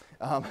 amen.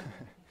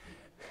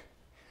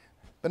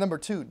 But number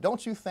two,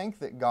 don't you think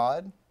that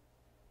God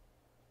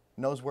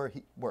knows where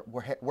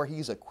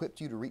He's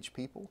equipped you to reach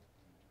people?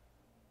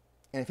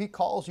 And if He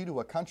calls you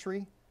to a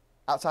country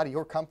outside of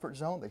your comfort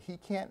zone, that He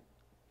can't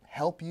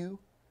help you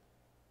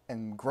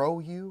and grow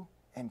you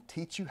and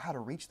teach you how to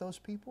reach those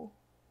people?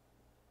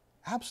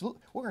 Absolutely.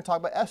 We're going to talk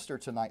about Esther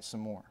tonight some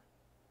more.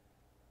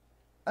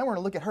 And we're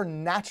going to look at her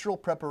natural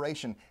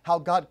preparation, how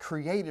God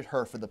created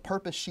her for the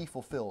purpose she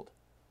fulfilled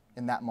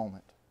in that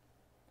moment.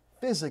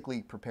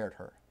 Physically prepared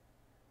her.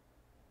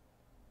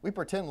 We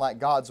pretend like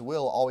God's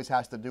will always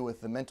has to do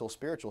with the mental,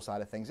 spiritual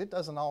side of things.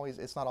 It's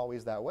not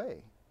always that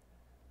way.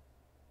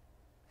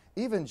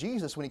 Even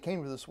Jesus, when He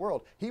came to this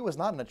world, He was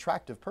not an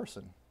attractive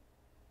person.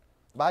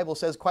 The Bible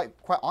says quite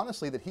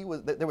honestly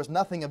that there was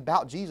nothing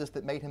about Jesus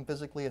that made Him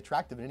physically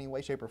attractive in any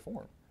way, shape, or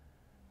form.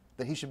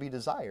 That He should be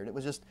desired.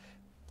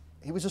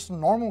 He was just a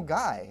normal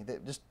guy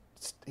that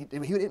he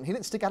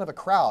didn't stick out of a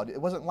crowd.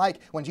 It wasn't like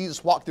when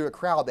Jesus walked through a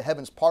crowd, the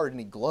heavens parted and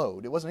He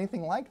glowed. It wasn't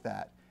anything like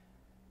that.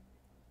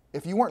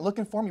 If you weren't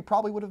looking for Him, you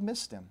probably would have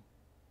missed Him.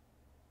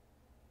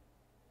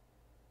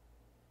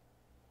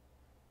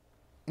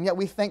 And yet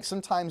we think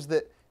sometimes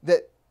that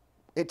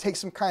it takes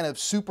some kind of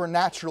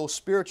supernatural,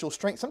 spiritual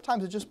strength.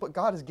 Sometimes it's just what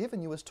God has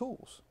given you as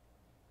tools.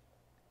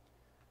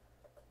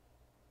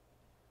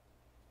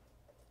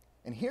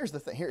 And here's the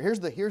thing. Here's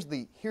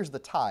the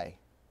tie.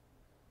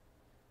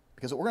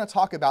 Because what we're going to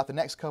talk about the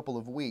next couple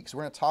of weeks,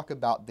 we're going to talk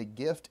about the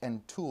gift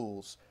and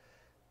tools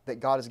that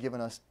God has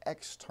given us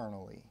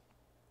externally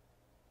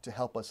to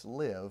help us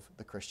live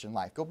the Christian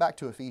life. Go back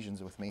to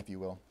Ephesians with me, if you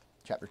will,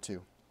 chapter 2.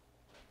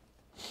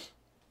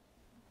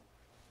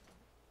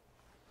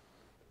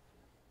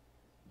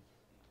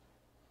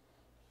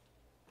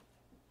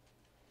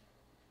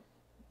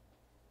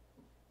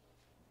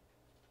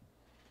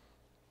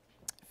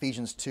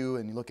 Ephesians 2,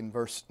 and you look in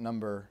verse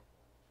number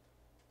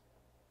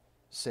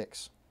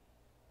 6.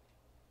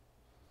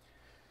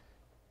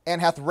 and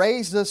hath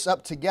raised us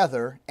up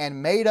together,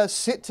 and made us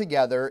sit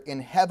together in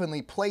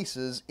heavenly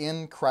places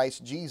in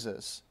Christ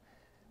Jesus,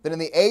 that in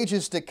the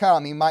ages to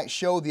come he might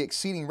show the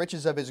exceeding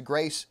riches of his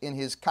grace in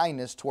his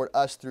kindness toward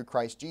us through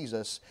Christ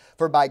Jesus.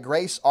 For by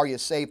grace are ye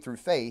saved through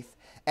faith,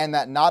 and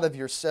that not of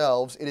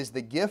yourselves, it is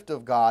the gift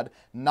of God,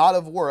 not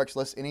of works,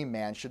 lest any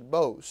man should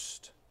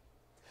boast.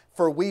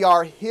 For we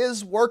are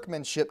his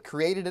workmanship,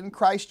 created in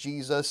Christ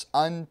Jesus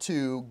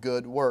unto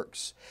good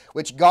works,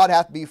 which God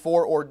hath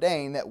before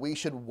ordained that we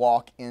should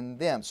walk in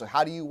them. So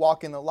how do you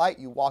walk in the light?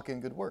 You walk in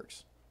good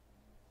works.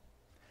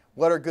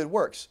 What are good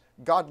works?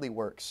 Godly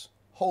works,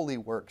 holy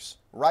works,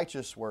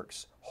 righteous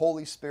works,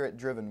 Holy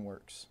Spirit-driven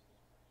works.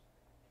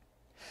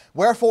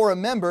 Wherefore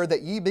remember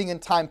that ye being in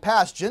time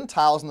past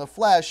Gentiles in the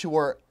flesh, who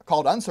were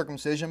called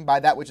uncircumcision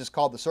by that which is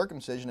called the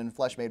circumcision in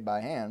flesh made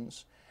by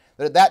hands,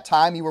 that at that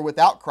time ye were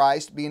without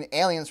Christ, being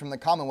aliens from the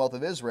commonwealth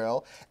of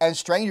Israel, and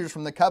strangers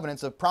from the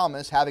covenants of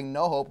promise, having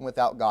no hope and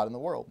without God in the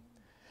world.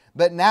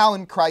 But now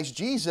in Christ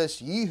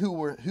Jesus, ye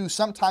who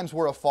sometimes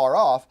were afar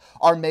off,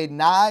 are made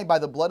nigh by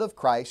the blood of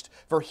Christ,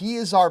 for he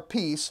is our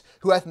peace,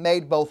 who hath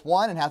made both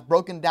one, and hath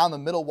broken down the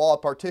middle wall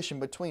of partition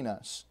between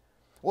us.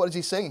 What is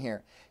he saying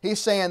here? He's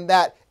saying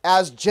that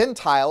as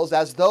Gentiles,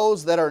 as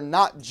those that are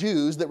not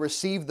Jews that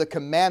receive the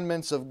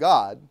commandments of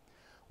God,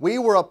 we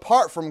were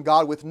apart from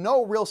God with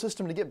no real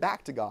system to get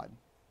back to God.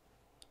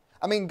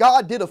 I mean,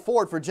 God did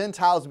afford for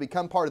Gentiles to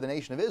become part of the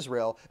nation of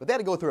Israel, but they had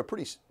to go through a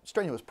pretty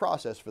strenuous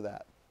process for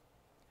that.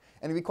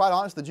 And to be quite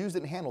honest, the Jews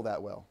didn't handle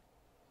that well.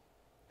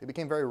 They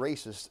became very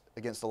racist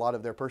against a lot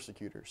of their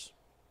persecutors.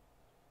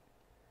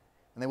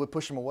 And they would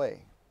push them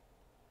away.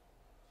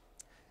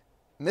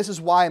 And this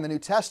is why in the New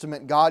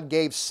Testament, God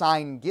gave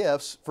sign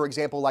gifts, for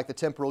example, like the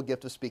temporal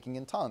gift of speaking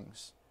in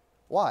tongues.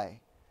 Why?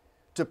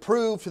 To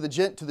prove to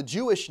the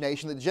Jewish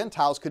nation that the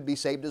Gentiles could be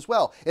saved as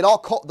well.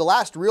 The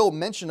last real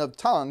mention of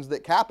tongues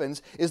that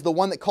happens is the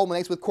one that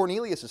culminates with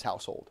Cornelius'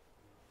 household.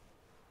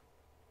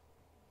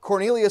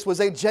 Cornelius was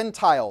a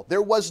Gentile.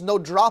 There was no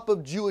drop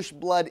of Jewish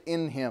blood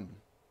in him.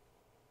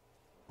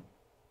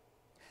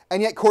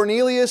 And yet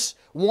Cornelius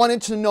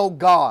wanted to know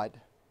God.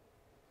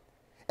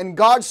 And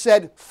God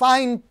said,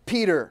 find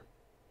Peter.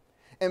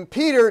 And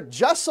Peter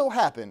just so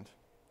happened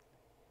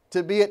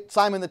to be at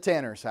Simon the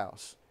tanner's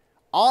house,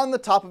 on the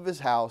top of his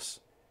house,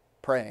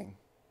 praying.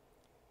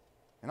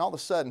 And all of a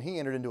sudden, he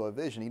entered into a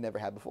vision he never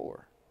had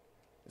before.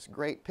 This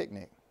great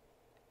picnic.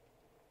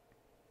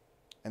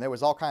 And there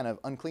was all kind of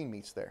unclean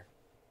meats there.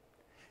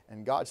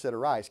 And God said,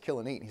 arise, kill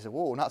and eat. And he said,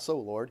 whoa, not so,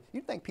 Lord.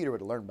 You'd think Peter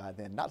would have learned by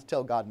then not to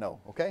tell God no,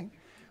 okay?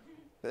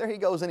 But there he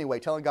goes anyway,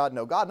 telling God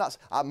no. God,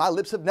 my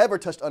lips have never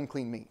touched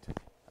unclean meat.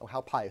 Oh, how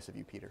pious of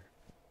you, Peter.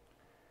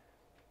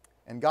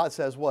 And God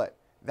says what?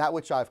 That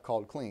which I've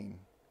called clean,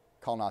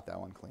 call not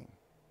thou unclean.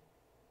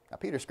 Now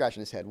Peter's scratching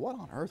his head. What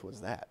on earth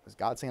was that? Was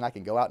God saying I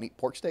can go out and eat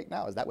pork steak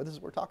now? Is that what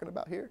we're talking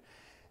about here?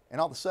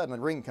 And all of a sudden the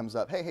ring comes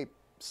up. Hey,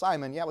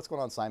 Simon. Yeah, what's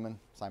going on, Simon?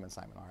 Simon,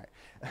 all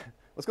right.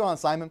 What's going on,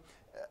 Simon?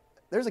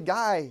 There's a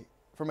guy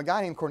from a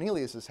guy named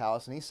Cornelius'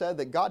 house, and he said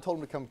that God told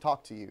him to come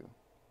talk to you.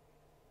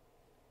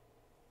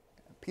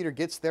 Peter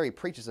gets there. He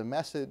preaches a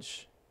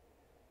message.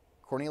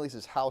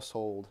 Cornelius'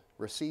 household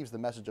receives the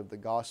message of the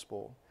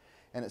gospel.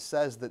 And it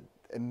says that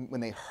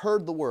when they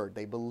heard the word,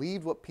 they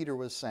believed what Peter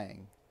was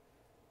saying,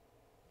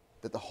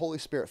 that the Holy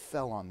Spirit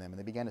fell on them and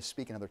they began to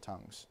speak in other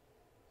tongues.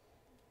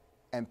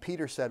 And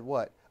Peter said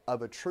what?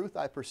 Of a truth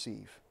I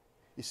perceive.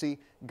 You see,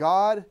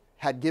 God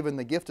had given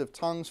the gift of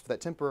tongues for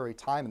that temporary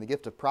time and the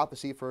gift of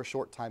prophecy for a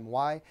short time.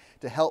 Why?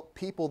 To help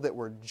people that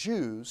were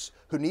Jews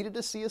who needed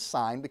to see a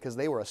sign because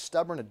they were a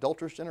stubborn,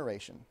 adulterous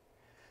generation,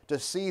 to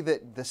see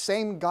that the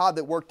same God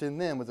that worked in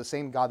them was the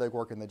same God that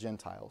worked in the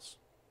Gentiles.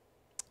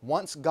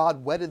 Once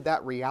God wedded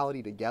that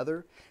reality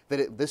together,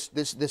 that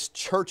this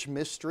church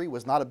mystery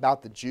was not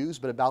about the Jews,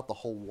 but about the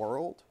whole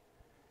world,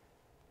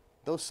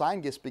 those sign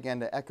gifts began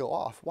to echo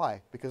off.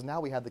 Why? Because now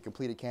we had the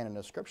completed canon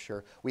of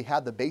Scripture. We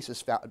had the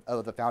basis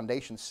of the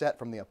foundation set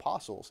from the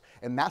apostles.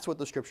 And that's what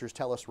the Scriptures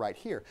tell us right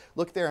here.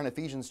 Look there in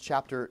Ephesians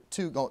chapter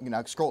 2.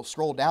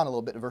 Scroll down a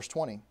little bit to verse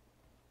 20.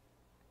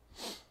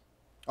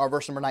 Or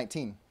verse number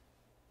 19.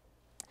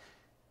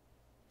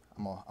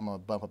 I'm going to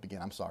bump up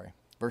again. I'm sorry.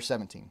 Verse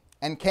 17.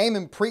 And came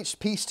and preached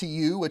peace to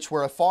you which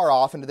were afar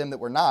off, and to them that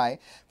were nigh.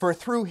 For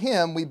through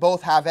him we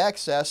both have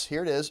access,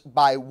 here it is,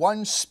 by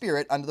one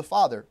Spirit unto the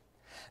Father.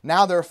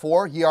 Now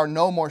therefore ye are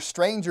no more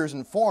strangers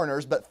and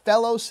foreigners, but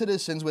fellow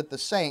citizens with the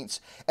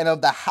saints, and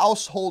of the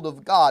household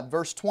of God.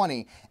 Verse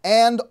 20.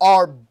 And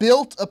are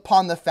built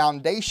upon the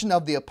foundation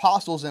of the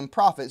apostles and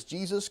prophets,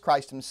 Jesus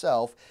Christ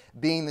himself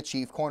being the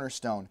chief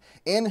cornerstone,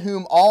 in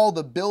whom all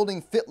the building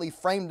fitly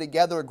framed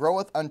together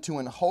groweth unto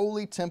an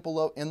holy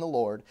temple in the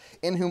Lord,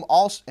 in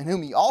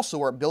whom ye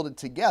also are builded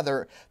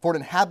together for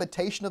an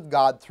habitation of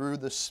God through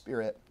the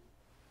Spirit.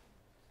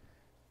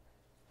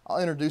 I'll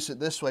introduce it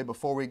this way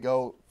before we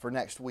go for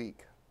next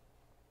week.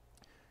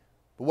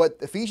 But what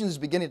Ephesians is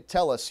beginning to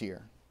tell us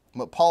here,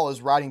 what Paul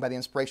is writing by the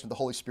inspiration of the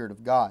Holy Spirit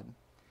of God,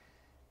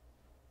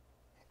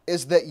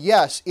 is that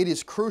yes, it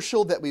is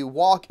crucial that we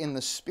walk in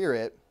the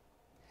Spirit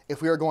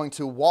if we are going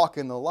to walk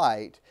in the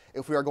light.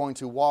 if we are going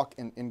to walk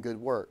in good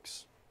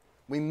works.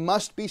 We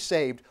must be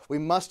saved. We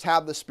must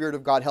have the Spirit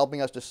of God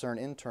helping us discern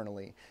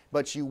internally.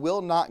 But you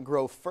will not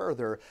grow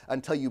further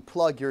until you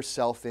plug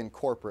yourself in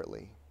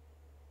corporately.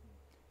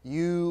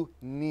 You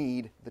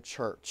need the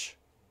church.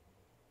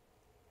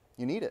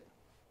 You need it.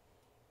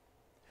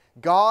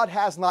 God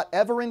has not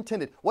ever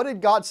intended. What did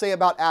God say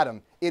about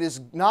Adam? It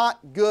is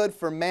not good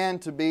for man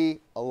to be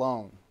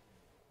alone.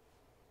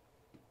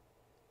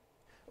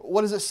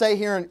 What does it say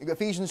here in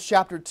Ephesians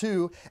chapter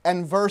 2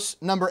 and verse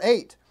number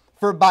 8?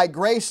 For by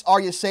grace are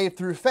you saved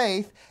through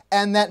faith,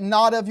 and that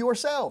not of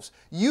yourselves.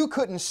 You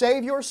couldn't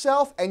save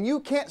yourself, and you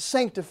can't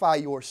sanctify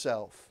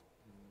yourself.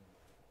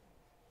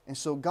 And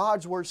so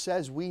God's Word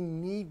says we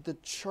need the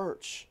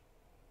church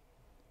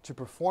to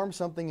perform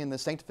something in the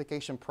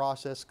sanctification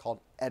process called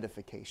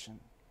edification.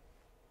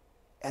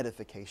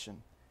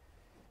 Edification.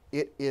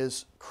 It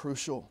is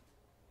crucial.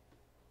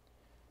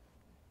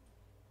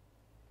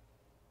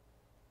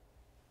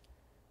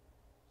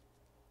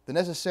 The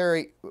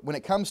necessary, when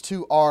it comes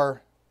to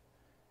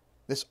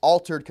this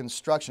altered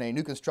construction, a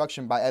new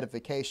construction by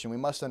edification, we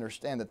must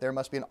understand that there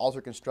must be an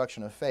altered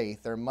construction of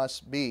faith. There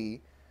must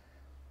be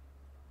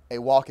a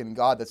walk in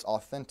God that's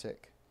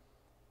authentic.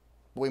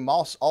 But we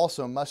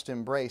also must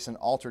embrace an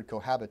altered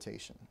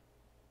cohabitation.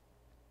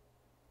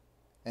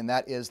 And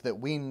that is that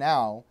we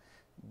now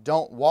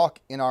don't walk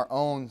in our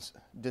own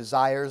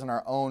desires and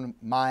our own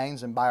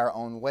minds and by our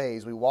own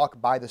ways. We walk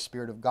by the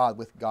Spirit of God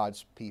with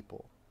God's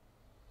people.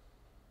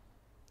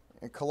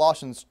 In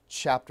Colossians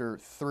chapter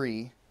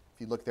 3, if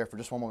you look there for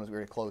just one moment, we're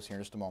going to close here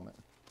in just a moment.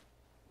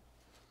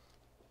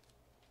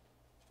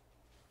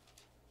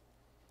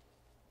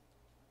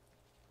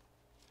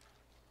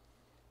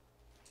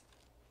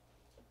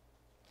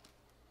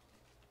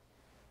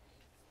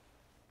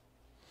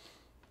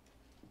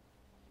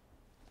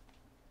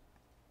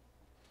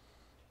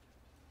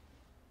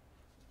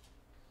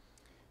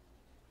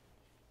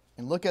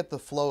 And look at the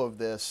flow of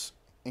this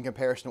in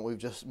comparison to what we've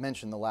just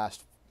mentioned the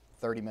last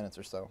 30 minutes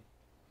or so.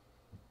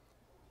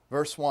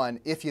 Verse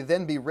 1, if you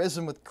then be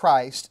risen with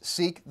Christ,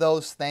 seek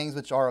those things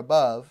which are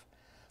above,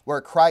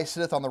 where Christ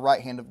sitteth on the right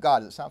hand of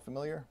God. Does it sound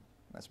familiar?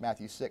 That's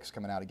Matthew 6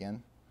 coming out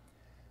again.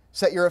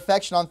 Set your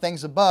affection on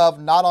things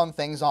above, not on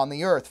things on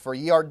the earth, for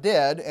ye are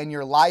dead, and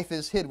your life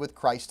is hid with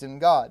Christ in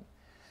God.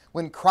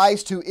 When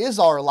Christ, who is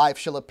our life,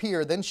 shall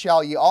appear, then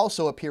shall ye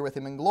also appear with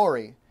him in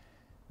glory.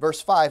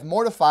 Verse 5,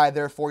 mortify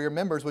therefore your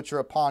members which are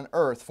upon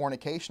earth,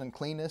 fornication,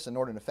 uncleanness,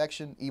 inordinate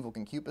affection, evil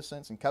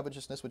concupiscence, and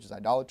covetousness, which is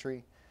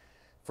idolatry.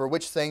 For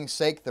which things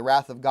sake the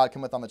wrath of God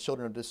cometh on the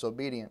children of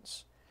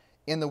disobedience,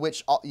 in the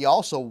which ye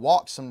also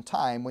walked some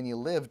time when ye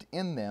lived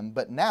in them,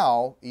 but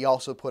now ye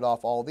also put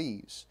off all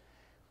these.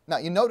 Now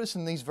you notice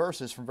in these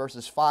verses, from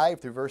verses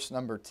 5 through verse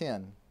number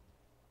 10,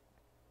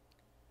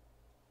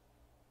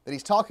 that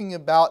he's talking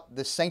about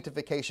the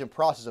sanctification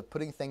process of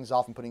putting things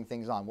off and putting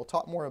things on. We'll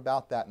talk more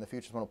about that in the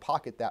future, so I'm going to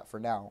pocket that for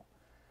now.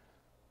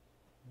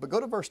 But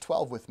go to verse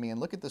 12 with me and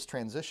look at this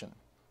transition.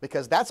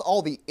 Because that's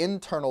all the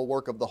internal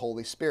work of the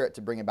Holy Spirit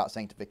to bring about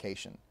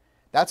sanctification.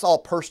 That's all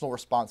personal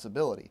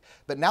responsibility.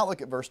 But now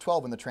look at verse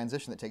 12 and the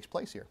transition that takes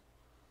place here.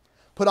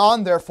 Put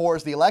on, therefore,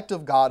 as the elect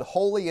of God,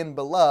 holy and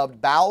beloved,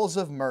 bowels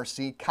of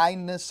mercy,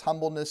 kindness,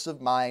 humbleness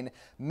of mind,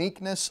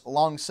 meekness,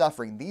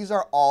 long-suffering. These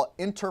are all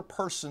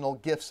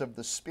interpersonal gifts of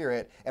the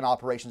Spirit and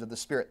operations of the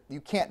Spirit.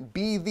 You can't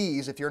be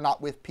these if you're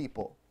not with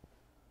people.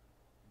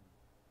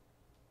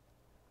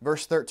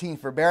 Verse 13,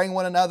 forbearing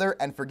one another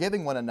and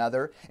forgiving one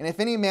another. And if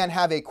any man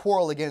have a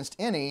quarrel against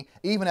any,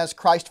 even as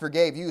Christ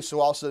forgave you,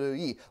 so also do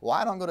ye. Well,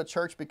 I don't go to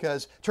church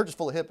because church is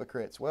full of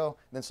hypocrites. Well,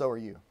 then so are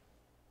you.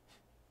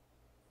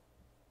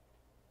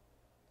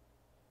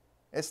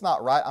 It's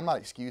not right. I'm not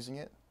excusing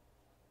it.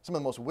 Some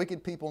of the most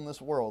wicked people in this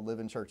world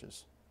live in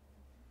churches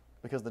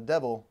because the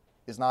devil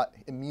is not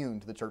immune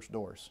to the church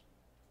doors.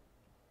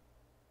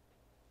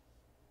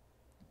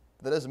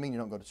 That doesn't mean you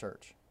don't go to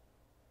church.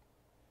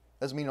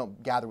 Doesn't mean you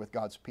don't gather with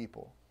God's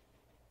people.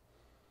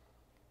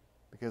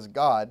 Because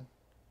God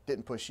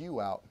didn't push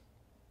you out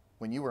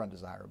when you were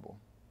undesirable.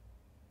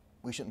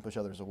 We shouldn't push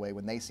others away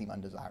when they seem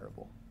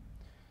undesirable.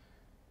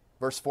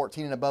 Verse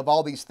 14, and above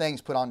all these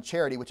things put on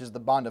charity, which is the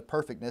bond of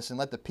perfectness, and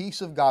let the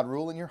peace of God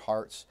rule in your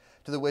hearts,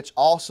 to the which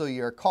also ye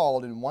are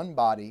called in one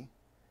body,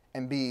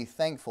 and be ye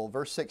thankful.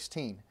 Verse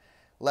 16,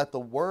 let the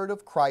word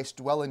of Christ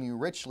dwell in you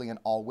richly in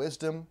all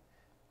wisdom.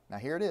 Now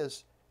here it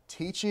is.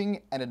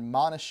 Teaching and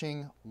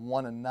admonishing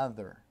one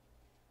another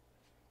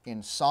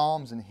in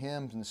psalms and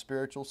hymns and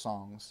spiritual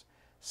songs,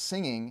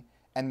 singing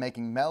and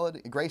making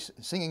melody,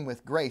 singing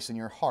with grace in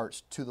your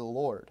hearts to the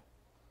Lord.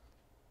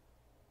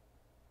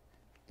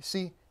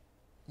 See,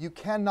 you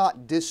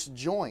cannot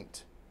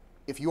disjoint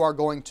if you are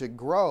going to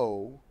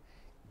grow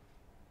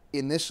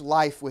in this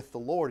life with the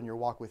Lord and your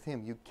walk with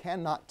Him. You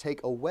cannot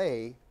take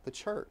away the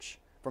church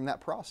from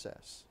that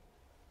process.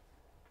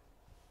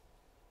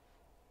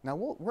 Now,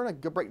 we're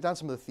going to break down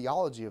some of the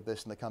theology of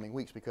this in the coming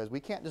weeks because we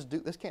can't just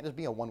this can't just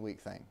be a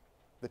one-week thing.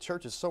 The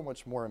church is so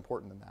much more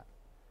important than that.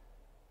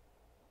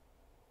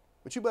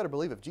 But you better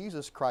believe if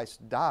Jesus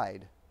Christ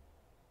died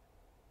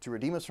to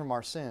redeem us from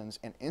our sins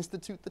and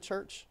institute the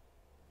church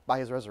by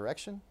his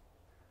resurrection,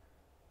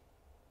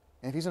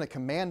 and if he's going to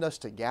command us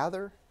to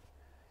gather,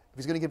 if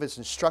he's going to give us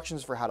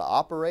instructions for how to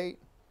operate,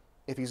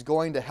 if he's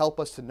going to help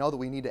us to know that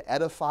we need to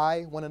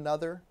edify one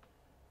another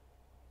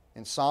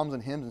in psalms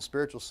and hymns and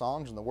spiritual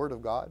songs and the Word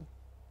of God,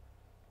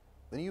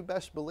 then you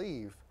best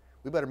believe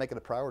we better make it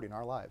a priority in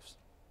our lives.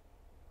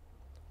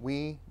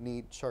 We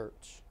need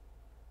church.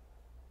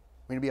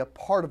 We need to be a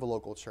part of a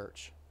local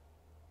church,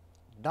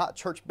 not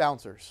church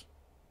bouncers.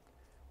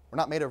 We're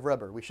not made of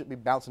rubber. We shouldn't be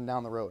bouncing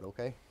down the road,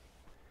 okay?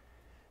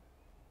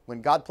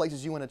 When God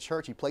places you in a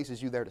church, he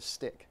places you there to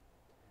stick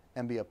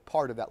and be a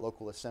part of that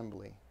local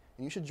assembly.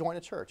 And you should join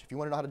a church. If you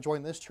want to know how to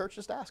join this church,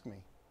 just ask me.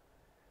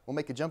 We'll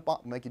make you jump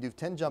on, make you do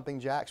 10 jumping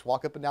jacks,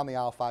 walk up and down the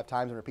aisle 5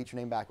 times, and repeat your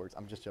name backwards.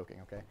 I'm just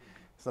joking, okay?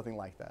 Something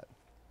like that.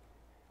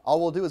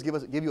 All we'll do is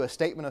give you a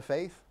statement of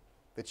faith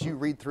that you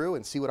read through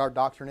and see what our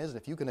doctrine is. And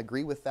if you can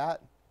agree with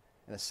that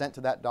and assent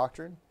to that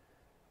doctrine,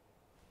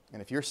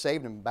 and if you're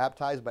saved and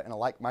baptized in a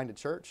like-minded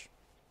church,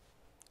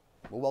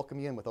 we'll welcome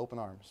you in with open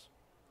arms.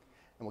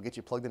 And we'll get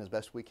you plugged in as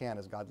best we can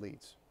as God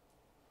leads.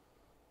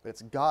 But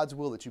it's God's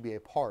will that you be a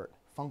part,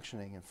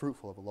 functioning and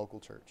fruitful of a local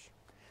church.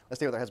 Let's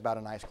stay with our heads bowed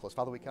and eyes closed.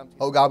 Father, we come to you.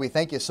 Oh God, we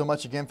thank you so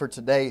much again for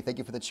today. Thank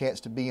you for the chance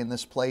to be in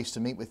this place,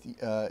 to meet with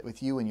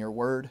you and your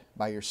word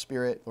by your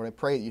Spirit. Lord, I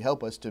pray that you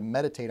help us to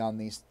meditate on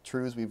these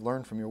truths we've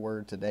learned from your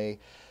word today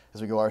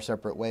as we go our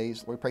separate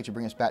ways. Lord, I pray that you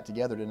bring us back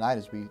together tonight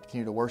as we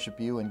continue to worship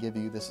you and give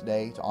you this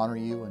day, to honor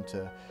you and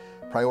to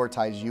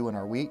prioritize you in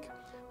our week.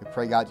 We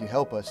pray, God, you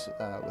help us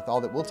with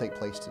all that will take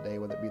place today,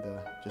 whether it be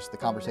just the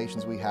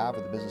conversations we have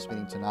or the business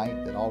meeting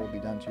tonight, that all will be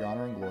done to your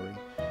honor and glory,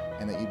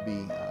 and that you'd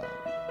be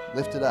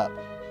lifted up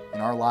in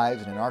our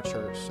lives and in our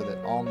church so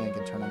that all men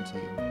can turn unto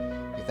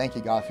you. We thank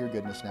you, God, for your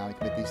goodness now. We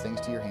commit these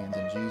things to your hands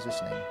in Jesus'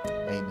 name.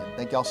 Amen.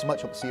 Thank you all so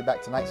much. Hope to see you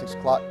back tonight, 6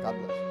 o'clock. God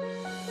bless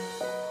you.